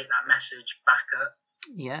to take that message back up.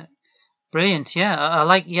 Yeah, brilliant. Yeah,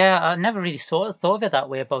 I never really thought of it that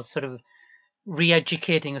way, about sort of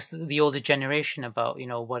re-educating the older generation about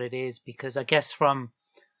what it is, because I guess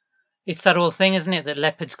it's that old thing, isn't it, that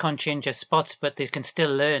leopards can't change their spots, but they can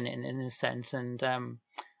still learn in a sense. And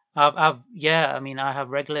I have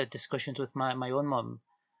regular discussions with my own mum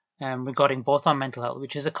regarding both our mental health,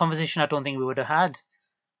 which is a conversation I don't think we would have had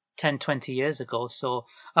 10, 20 years ago. So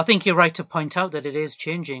I think you're right to point out that it is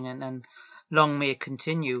changing, and long may it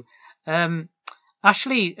continue.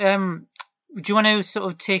 Ashley, do you want to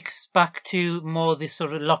sort of take us back to more this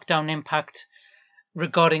sort of lockdown impact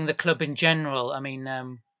regarding the club in general? I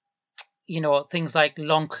mean, things like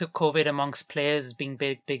long COVID amongst players being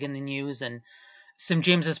big in the news, and St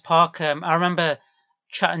James's Park. I remember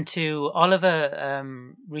chatting to Oliver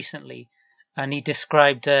recently, and he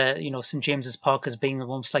described St James's Park as being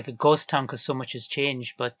almost like a ghost town because so much has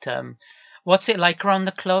changed. But what's it like around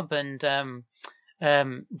the club, and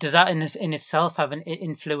does that in itself have an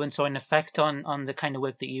influence or an effect on the kind of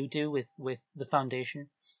work that you do with the foundation?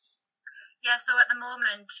 Yeah, so at the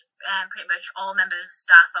moment, pretty much all members of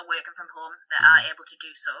staff are working from home that are able to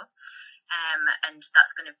do so, and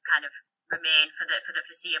that's going to kind of remain for the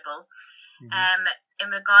foreseeable. In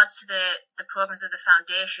regards to the programs of the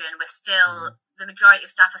foundation, we're still the majority of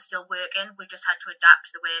staff are still working. We've just had to adapt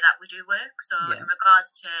to the way that we do work. So in regards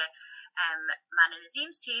to Man and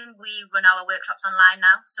Azim's team, we run our workshops online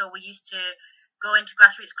now. So we used to go into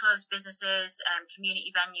grassroots clubs, businesses, community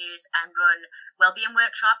venues, and run wellbeing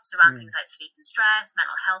workshops around things like sleep and stress,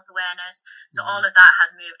 mental health awareness. So all of that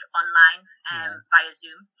has moved online via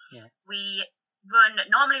Zoom. We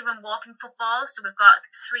normally run walking football, so we've got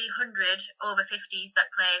 300 over 50s that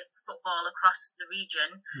play football across the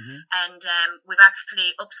region, and we've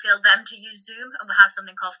actually upskilled them to use Zoom, and we have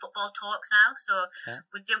something called football talks now. So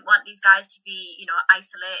we didn't want these guys to be,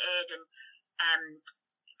 isolated and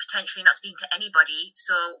potentially not speaking to anybody.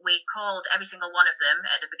 So we called every single one of them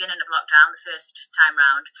at the beginning of lockdown, the first time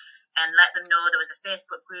round, and let them know there was a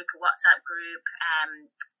Facebook group, a WhatsApp group, and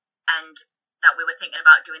that we were thinking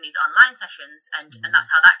about doing these online sessions, and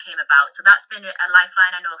that's how that came about. So that's been a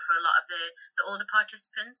lifeline, I know, for a lot of the older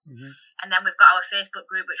participants. And then we've got our Facebook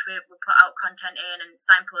group, which we put out content in and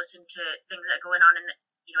signpost into things that are going on in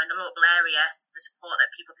the local area, the support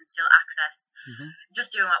that people can still access.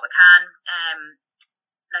 Just doing what we can.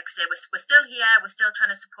 Like I say, we're still here. We're still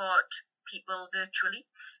trying to support people virtually,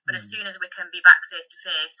 but as soon as we can be back face to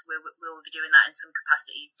face, we will be doing that in some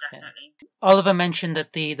capacity, definitely. Oliver mentioned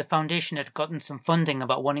that the foundation had gotten some funding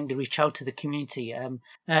about wanting to reach out to the community. I'm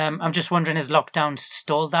just wondering, has lockdown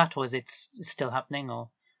stalled that, or is it still happening?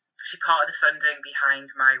 Or see, part of the funding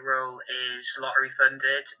behind my role is lottery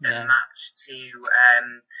funded, and that's to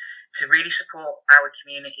really support our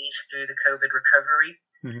communities through the COVID recovery.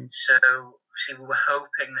 So, see, we were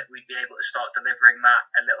hoping that we'd be able to start delivering that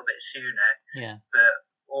a little bit sooner. But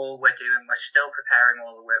all we're doing, we're still preparing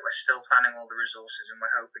all the work, we're still planning all the resources, and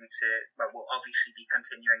we're hoping to, we'll obviously be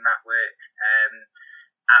continuing that work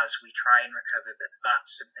as we try and recover. But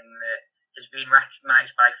that's something that has been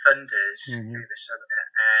recognised by funders through the summit,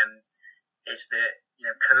 is that,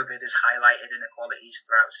 COVID has highlighted inequalities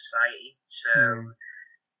throughout society. So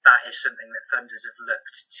that is something that funders have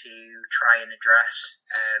looked to try and address.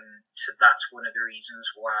 So that's one of the reasons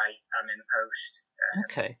why I'm in post.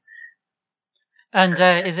 Okay. And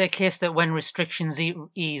is it a case that when restrictions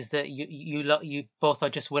ease, that you both are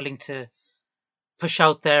just willing to push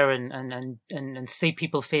out there and see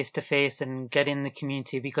people face to face and get in the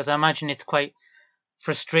community? Because I imagine it's quite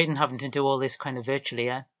frustrating having to do all this kind of virtually,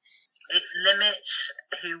 It limits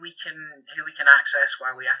who we can access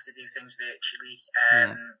while we have to do things virtually.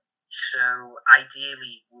 So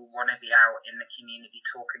ideally, we want to be out in the community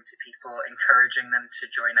talking to people, encouraging them to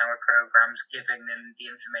join our programs, giving them the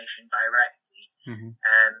information directly.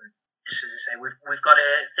 So as I say, we've got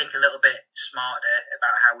to think a little bit smarter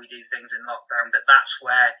about how we do things in lockdown. But that's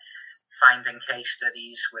where finding case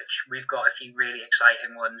studies, which we've got a few really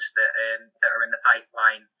exciting ones that are in the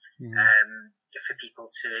pipeline. For people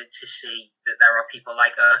to see that there are people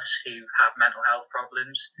like us who have mental health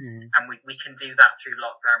problems, and we can do that through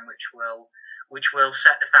lockdown, which will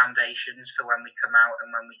set the foundations for when we come out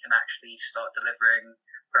and when we can actually start delivering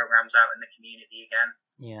programs out in the community again.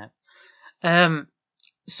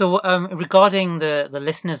 So regarding the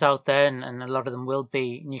listeners out there, and a lot of them will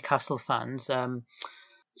be Newcastle fans,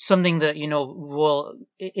 something that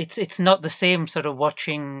it's not the same sort of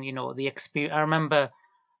watching the experience. I remember,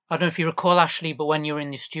 I don't know if you recall, Ashley, but when you were in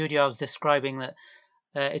the studio, I was describing that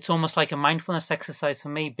it's almost like a mindfulness exercise for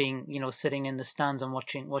me, being sitting in the stands and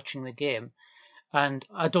watching the game, and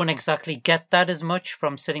I don't exactly get that as much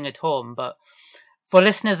from sitting at home. But for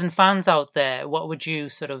listeners and fans out there, what would you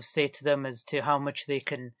sort of say to them as to how much they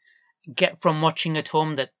can get from watching at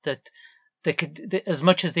home, that they could, as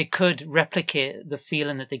much as they could, replicate the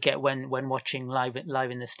feeling that they get when watching live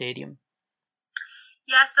in the stadium?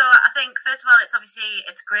 Yeah, so I think, first of all, it's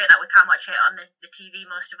great that we can watch it on the TV,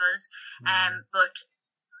 most of us. But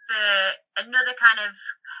another kind of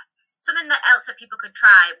something else that people could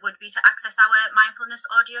try would be to access our mindfulness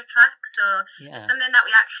audio track. So it's something that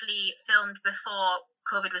we actually filmed before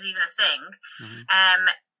COVID was even a thing.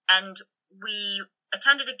 And we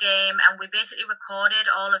attended a game and we basically recorded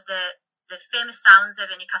all of the famous sounds of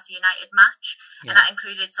a Newcastle United match. And that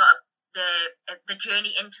included sort of the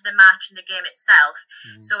journey into the match and the game itself.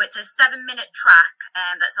 So it's a 7-minute track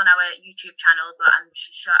that's on our YouTube channel, but I'm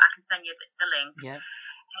sure I can send you the link.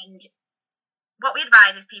 And what we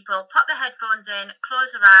advise is people pop their headphones in,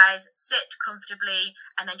 close their eyes, sit comfortably,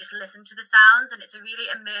 and then just listen to the sounds. And it's a really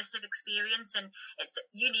immersive experience, and it's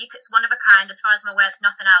unique. It's one of a kind. As far as I'm aware, there's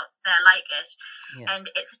nothing out there like it. And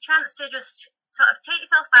it's a chance to just sort of take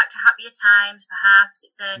yourself back to happier times, perhaps.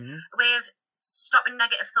 It's a way of stopping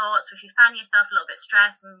negative thoughts. So if you find yourself a little bit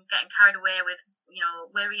stressed and getting carried away with,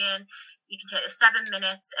 worrying, you can take the 7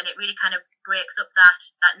 minutes, and it really kind of breaks up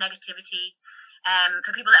that negativity.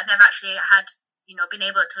 For people that have never actually had, been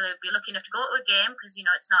able to be lucky enough to go to a game, because,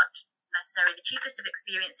 it's not necessarily the cheapest of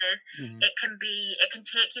experiences, it can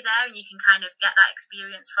take you there, and you can kind of get that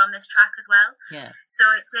experience from this track as well. So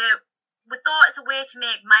we thought it's a way to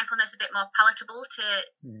make mindfulness a bit more palatable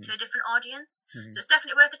to a different audience. So it's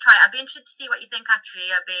definitely worth a try. I'd be interested to see what you think,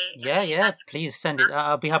 actually. Please send it.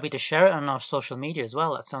 I'll be happy to share it on our social media as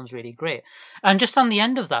well. That sounds really great. And just on the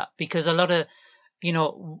end of that, because a lot of,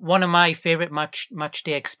 one of my favorite match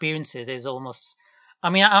day experiences is almost,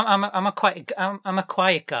 I mean, I'm a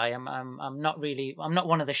quiet guy. I'm not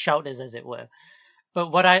one of the shouters, as it were. But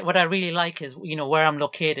what I really like is, where I'm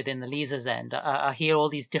located in the Leazes End, I hear all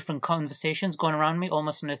these different conversations going around me,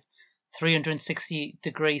 almost in a 360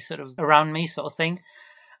 degree sort of around me sort of thing.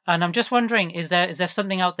 And I'm just wondering, is there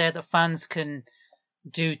something out there that fans can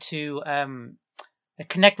do to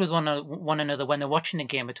connect with one another when they're watching a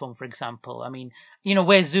game at home, for example? I mean,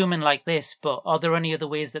 we're Zooming like this, but are there any other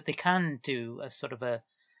ways that they can do a sort of a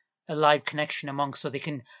live connection amongst, so they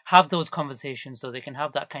can have those conversations, so they can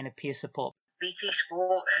have that kind of peer support? BT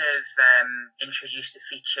Sport have introduced a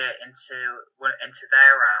feature into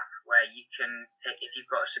their app where you can pick, if you've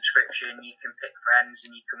got a subscription, you can pick friends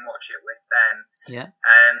and you can watch it with them. Yeah.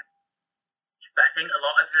 But I think a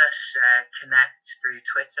lot of us connect through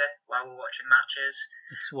Twitter while we're watching matches.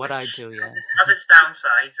 It's what I do, yeah. Has its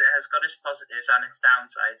downsides. It has got its positives and its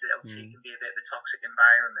downsides. It obviously can be a bit of a toxic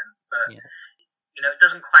environment, but it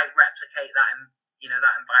doesn't quite replicate that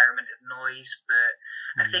that environment of noise. But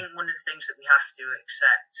I think one of the things that we have to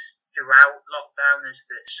accept throughout lockdown is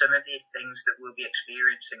that some of the things that we'll be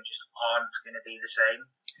experiencing just aren't going to be the same.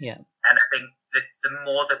 Yeah. And I think that the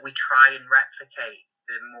more that we try and replicate,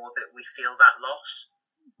 the more that we feel that loss.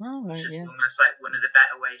 Oh, right, it's just almost like one of the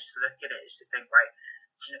better ways to look at it is to think, right,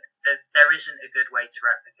 there isn't a good way to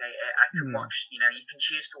replicate it. I can watch, you can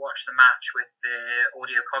choose to watch the match with the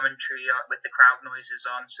audio commentary, with the crowd noises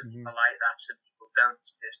on. Some people like that, some people don't.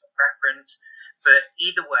 It's personal preference. But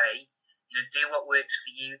either way, do what works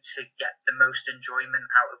for you to get the most enjoyment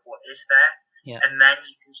out of what is there. Yeah. And then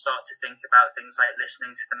you can start to think about things like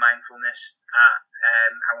listening to the mindfulness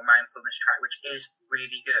our mindfulness track, which is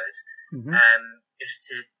really good, just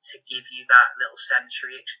to give you that little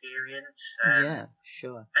sensory experience.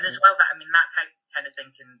 Sure. And as well, that kind of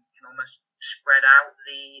thing can almost spread out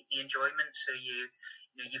the enjoyment. So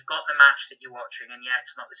you've got the match that you're watching, and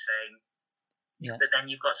it's not the same. Yeah. But then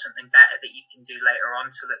you've got something better that you can do later on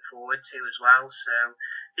to look forward to as well. So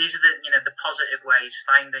these are the positive ways,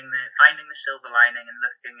 finding the silver lining and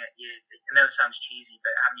looking at you. I know it sounds cheesy,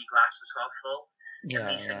 but having your glasses half full. And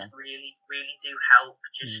these things really, really do help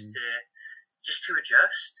just to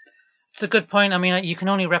adjust. It's a good point. I mean, you can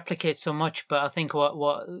only replicate so much, but I think what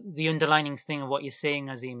the underlining thing of what you're saying,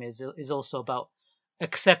 Azim, is also about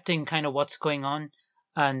accepting kind of what's going on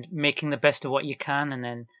and making the best of what you can, and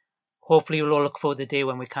then hopefully we'll all look forward to the day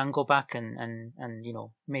when we can go back and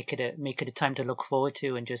make it a time to look forward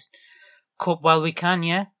to and just cope while we can.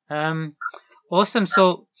 Yeah. Awesome.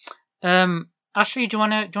 So, Ashley, do you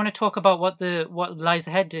want to talk about what lies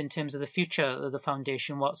ahead in terms of the future of the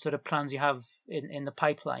foundation? What sort of plans you have in the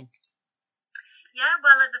pipeline? Yeah,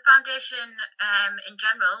 well, at the foundation, in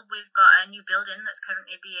general, we've got a new building that's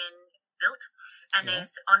currently being built and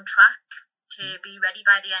is on track to be ready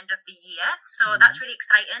by the end of the year. So that's really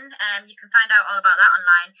exciting. You can find out all about that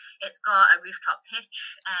online. It's got a rooftop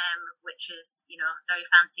pitch, which is, very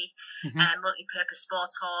fancy, multi-purpose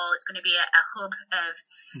sports hall. It's going to be a hub of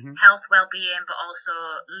health, well-being, but also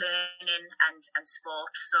learning and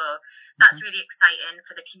sport. So that's really exciting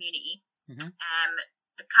for the community.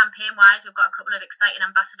 The campaign-wise, we've got a couple of exciting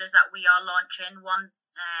ambassadors that we are launching. One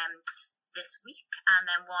this week, and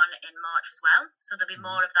then one in March as well. So there'll be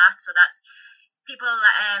more of that. So that's people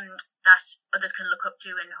that others can look up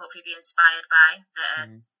to and hopefully be inspired by,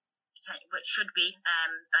 which should be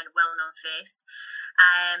a well-known face.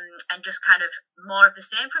 And just kind of more of the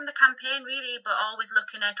same from the campaign, really, but always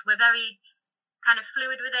looking at, we're very kind of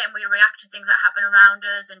fluid with it, and we react to things that happen around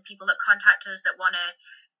us and people that contact us that want to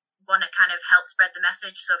kind of help spread the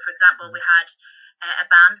message. So, for example, we had a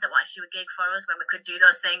band that wanted to do a gig for us when we could do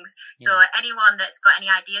those things. So anyone that's got any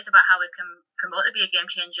ideas about how we can promote the Be a Game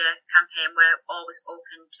Changer campaign, we're always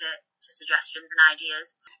open to suggestions and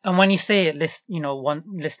ideas. And when you say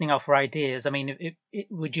listening out for ideas, I mean,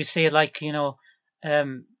 would you say like, your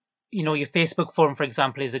Facebook forum, for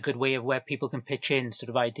example, is a good way of where people can pitch in sort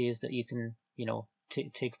of ideas that you can,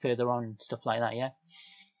 take further on, stuff like that. Yeah.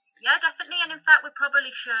 Yeah, definitely. And in fact, we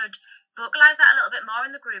probably should vocalise that a little bit more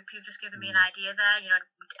in the group. You've just given me an idea there. You know,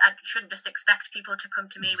 I shouldn't just expect people to come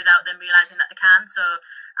to me without them realising that they can. So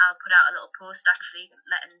I'll put out a little post actually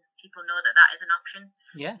letting people know that that is an option.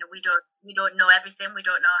 Yeah. You know, we don't know everything. We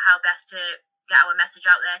don't know how best to get our message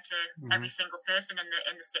out there to every single person in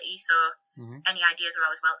the city. So any ideas are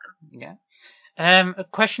always welcome. Yeah. A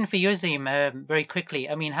question for you, Azim, very quickly.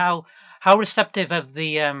 I mean, how receptive have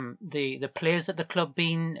the players at the club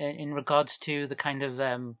been in regards to the kind of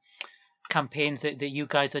campaigns that you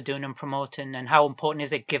guys are doing and promoting, and how important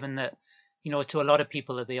is it, given that, you know, to a lot of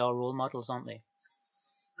people that they are role models, aren't they?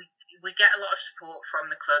 We get a lot of support from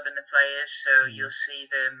the club and the players, so you'll see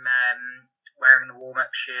them wearing the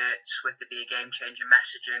warm-up shirts with the Be a Game Changer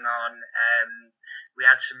messaging on. We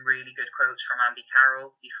had some really good quotes from Andy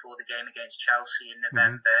Carroll before the game against Chelsea in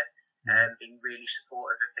November, being really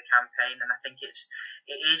supportive of the campaign. And I think it's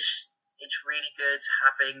really good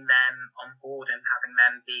having them on board and having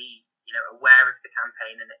them be, you know, aware of the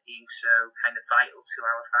campaign and it being so kind of vital to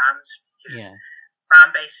our fans, because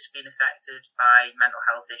fan base has been affected by mental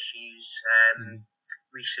health issues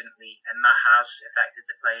recently, and that has affected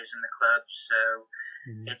the players and the club. So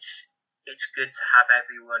it's good to have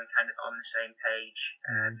everyone kind of on the same page.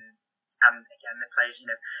 And again, the players, you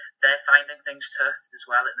know, they're finding things tough as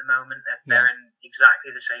well at the moment. They're in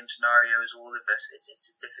exactly the same scenario as all of us. It's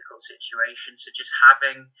a difficult situation. So just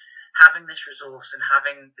having this resource and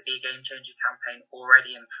having the Be a Game Changer campaign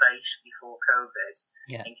already in place before COVID,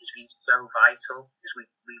 I think has been so vital, because we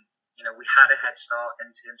had a head start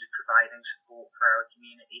in terms of providing support for our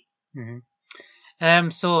community.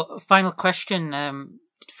 So final question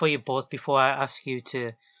for you both before I ask you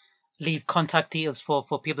to leave contact details for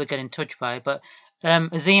people to get in touch via. But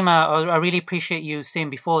Azim, I really appreciate you saying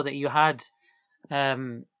before that you had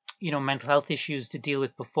mental health issues to deal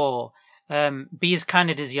with before. Be as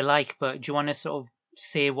candid as you like, but do you want to sort of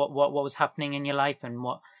say what was happening in your life, and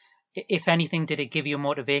what, if anything, did it give you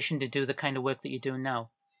motivation to do the kind of work that you're doing now?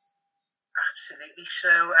 Absolutely. So,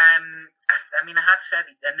 I mean, I had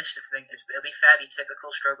fairly, and this is the thing, it'll be fairly typical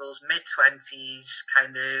struggles, mid-20s,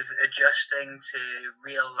 kind of adjusting to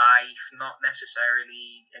real life, not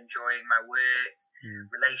necessarily enjoying my work,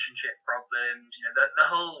 relationship problems, you know, the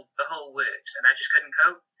whole works, and I just couldn't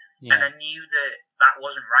cope. And I knew that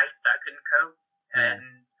wasn't right, that I couldn't cope. And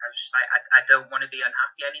I was just like, I don't want to be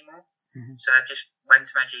unhappy anymore. So I just went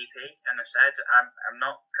to my GP and I said, I'm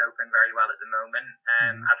not coping very well at the moment.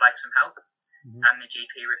 I'd like some help. And the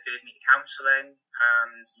GP referred me to counselling,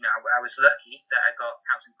 and you know, I was lucky that I got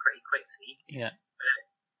counselling pretty quickly. But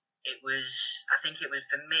I think it was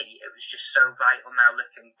for me, it was just so vital now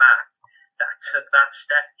looking back that I took that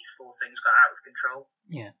step before things got out of control.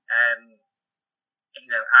 You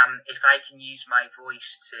know, if I can use my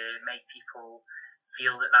voice to make people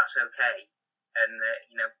feel that that's okay, and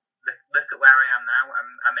you know, look at where I am now.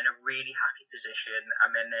 I'm in a really happy position.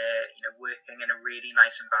 I'm in working in a really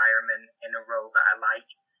nice environment in a role that I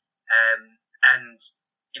like. And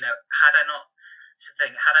you know, had I not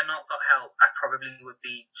got help, I probably would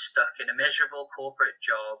be stuck in a miserable corporate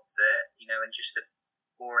job that, you know, and just a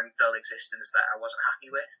boring, dull existence that I wasn't happy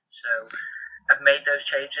with. So I've made those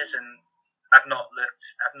changes, and I've not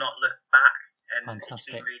looked back. And Fantastic. It's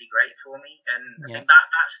been really great for me, and I think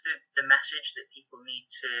that's the message that people need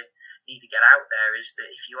to get out there, is that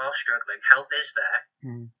if you are struggling, help is there,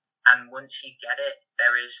 and once you get it,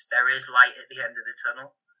 there is light at the end of the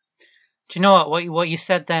tunnel. Do you know what you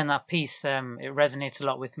said there in that piece? It resonates a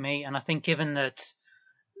lot with me, and I think given that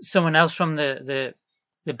someone else from the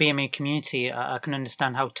BMA community, I can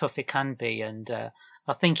understand how tough it can be, and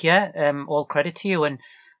I think all credit to you. And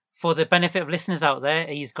for the benefit of listeners out there,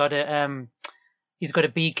 he's got a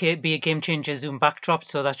Be a Game Changer Zoom backdrop,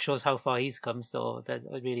 so that shows how far he's come. So that's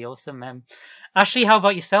really awesome. Ashley, how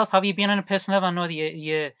about yourself? Have you been on a personal level? I know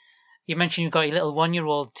that you mentioned you've got your little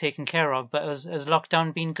 1-year-old taken care of, but has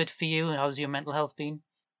lockdown been good for you? How's your mental health been?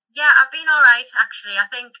 Yeah, I've been all right, actually. I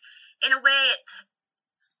think, in a way,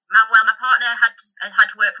 my partner had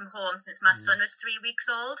to work from home since my son was 3 weeks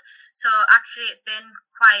old. So actually, it's been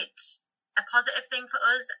quite a positive thing for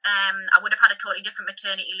us. I would have had a totally different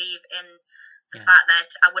maternity leave in the fact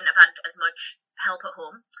that I wouldn't have had as much help at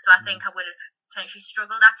home. So I think I would have potentially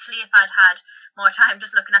struggled, actually, if I'd had more time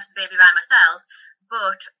just looking after the baby by myself.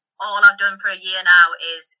 But all I've done for a year now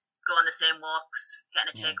is go on the same walks, getting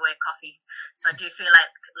a takeaway coffee. So I do feel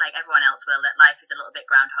like everyone else will, that life is a little bit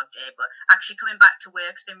Groundhog Day. But actually coming back to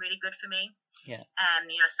work's been really good for me. You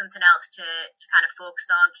know, something else to kind of focus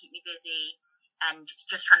on, keep me busy, and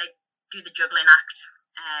just trying to do the juggling act.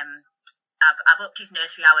 I've upped his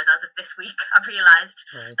nursery hours as of this week. I've realised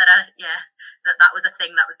that was a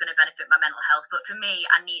thing that was going to benefit my mental health. But for me,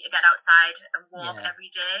 I need to get outside and walk every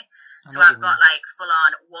day. So I've got like full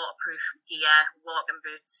on waterproof gear, walking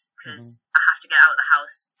boots, because I have to get out of the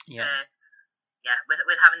house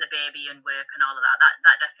with having the baby and work and all of that.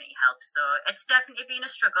 That definitely helps. So it's definitely been a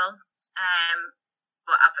struggle.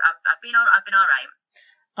 But I've been all right.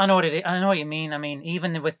 I know what you mean. I mean,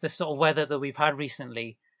 even with the sort of weather that we've had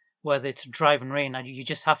recently, whether it's driving rain, you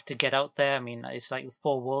just have to get out there. I mean, it's like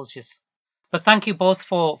 4 walls just. But thank you both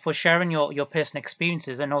for sharing your personal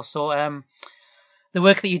experiences, and also the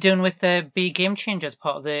work that you're doing with Be a Game Changer as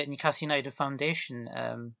part of the Newcastle United Foundation.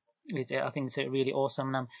 I think it's really awesome,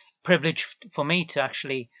 and I'm privileged for me to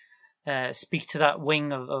actually speak to that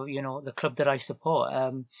wing of the club that I support.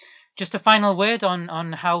 Just a final word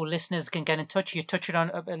on how listeners can get in touch. You touched on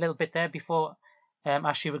a little bit there before,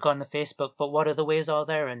 Ashley, regarding the Facebook, but what other ways are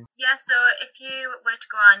there? So if you were to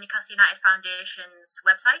go on Newcastle United Foundation's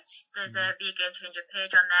website, there's a Be a Game Changer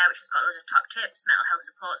page on there, which has got loads of top tips, mental health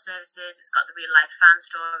support services. It's got the real life fan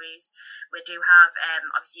stories. We do have,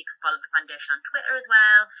 obviously you can follow the foundation on Twitter as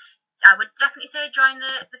well. I would definitely say join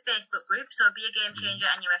the Facebook group, so Be a Game Changer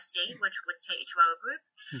NUFC, which would take you to our group.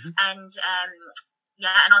 And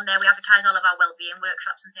and on there we advertise all of our wellbeing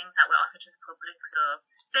workshops and things that we offer to the public. So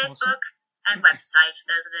Facebook and website,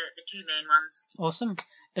 those are the 2 main ones. Awesome.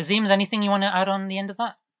 Azim, is anything you want to add on the end of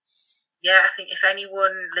that? Yeah, I think if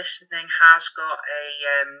anyone listening has got a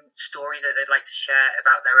story that they'd like to share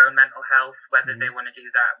about their own mental health, whether they want to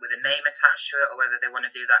do that with a name attached to it or whether they want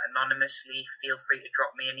to do that anonymously, feel free to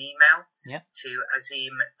drop me an email to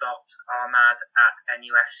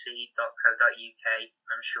azim.ahmad@nufc.co.uk.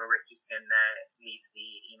 I'm sure Ricky can leave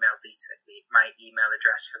the email detail, my email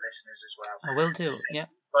address for listeners as well. I will do, so if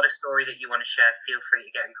you've got a story that you want to share, feel free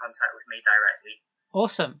to get in contact with me directly.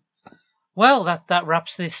 Awesome. Well, that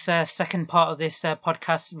wraps this second part of this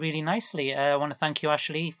podcast really nicely. I want to thank you,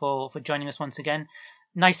 Ashley, for joining us once again.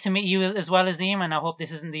 Nice to meet you as well, Azim, and I hope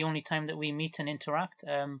this isn't the only time that we meet and interact.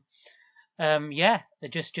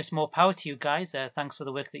 Just more power to you guys. Thanks for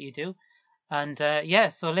the work that you do. And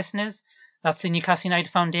so listeners, that's the Newcastle United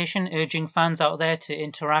Foundation urging fans out there to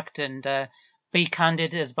interact and be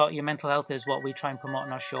candid about your mental health is what we try and promote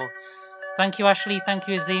on our show. Thank you, Ashley. Thank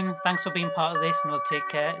you, Azim. Thanks for being part of this, and we'll take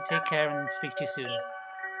care and speak to you soon.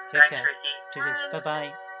 Thanks, Ricky.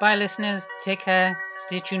 Bye-bye. Bye, listeners. Take care.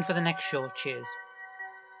 Stay tuned for the next show. Cheers.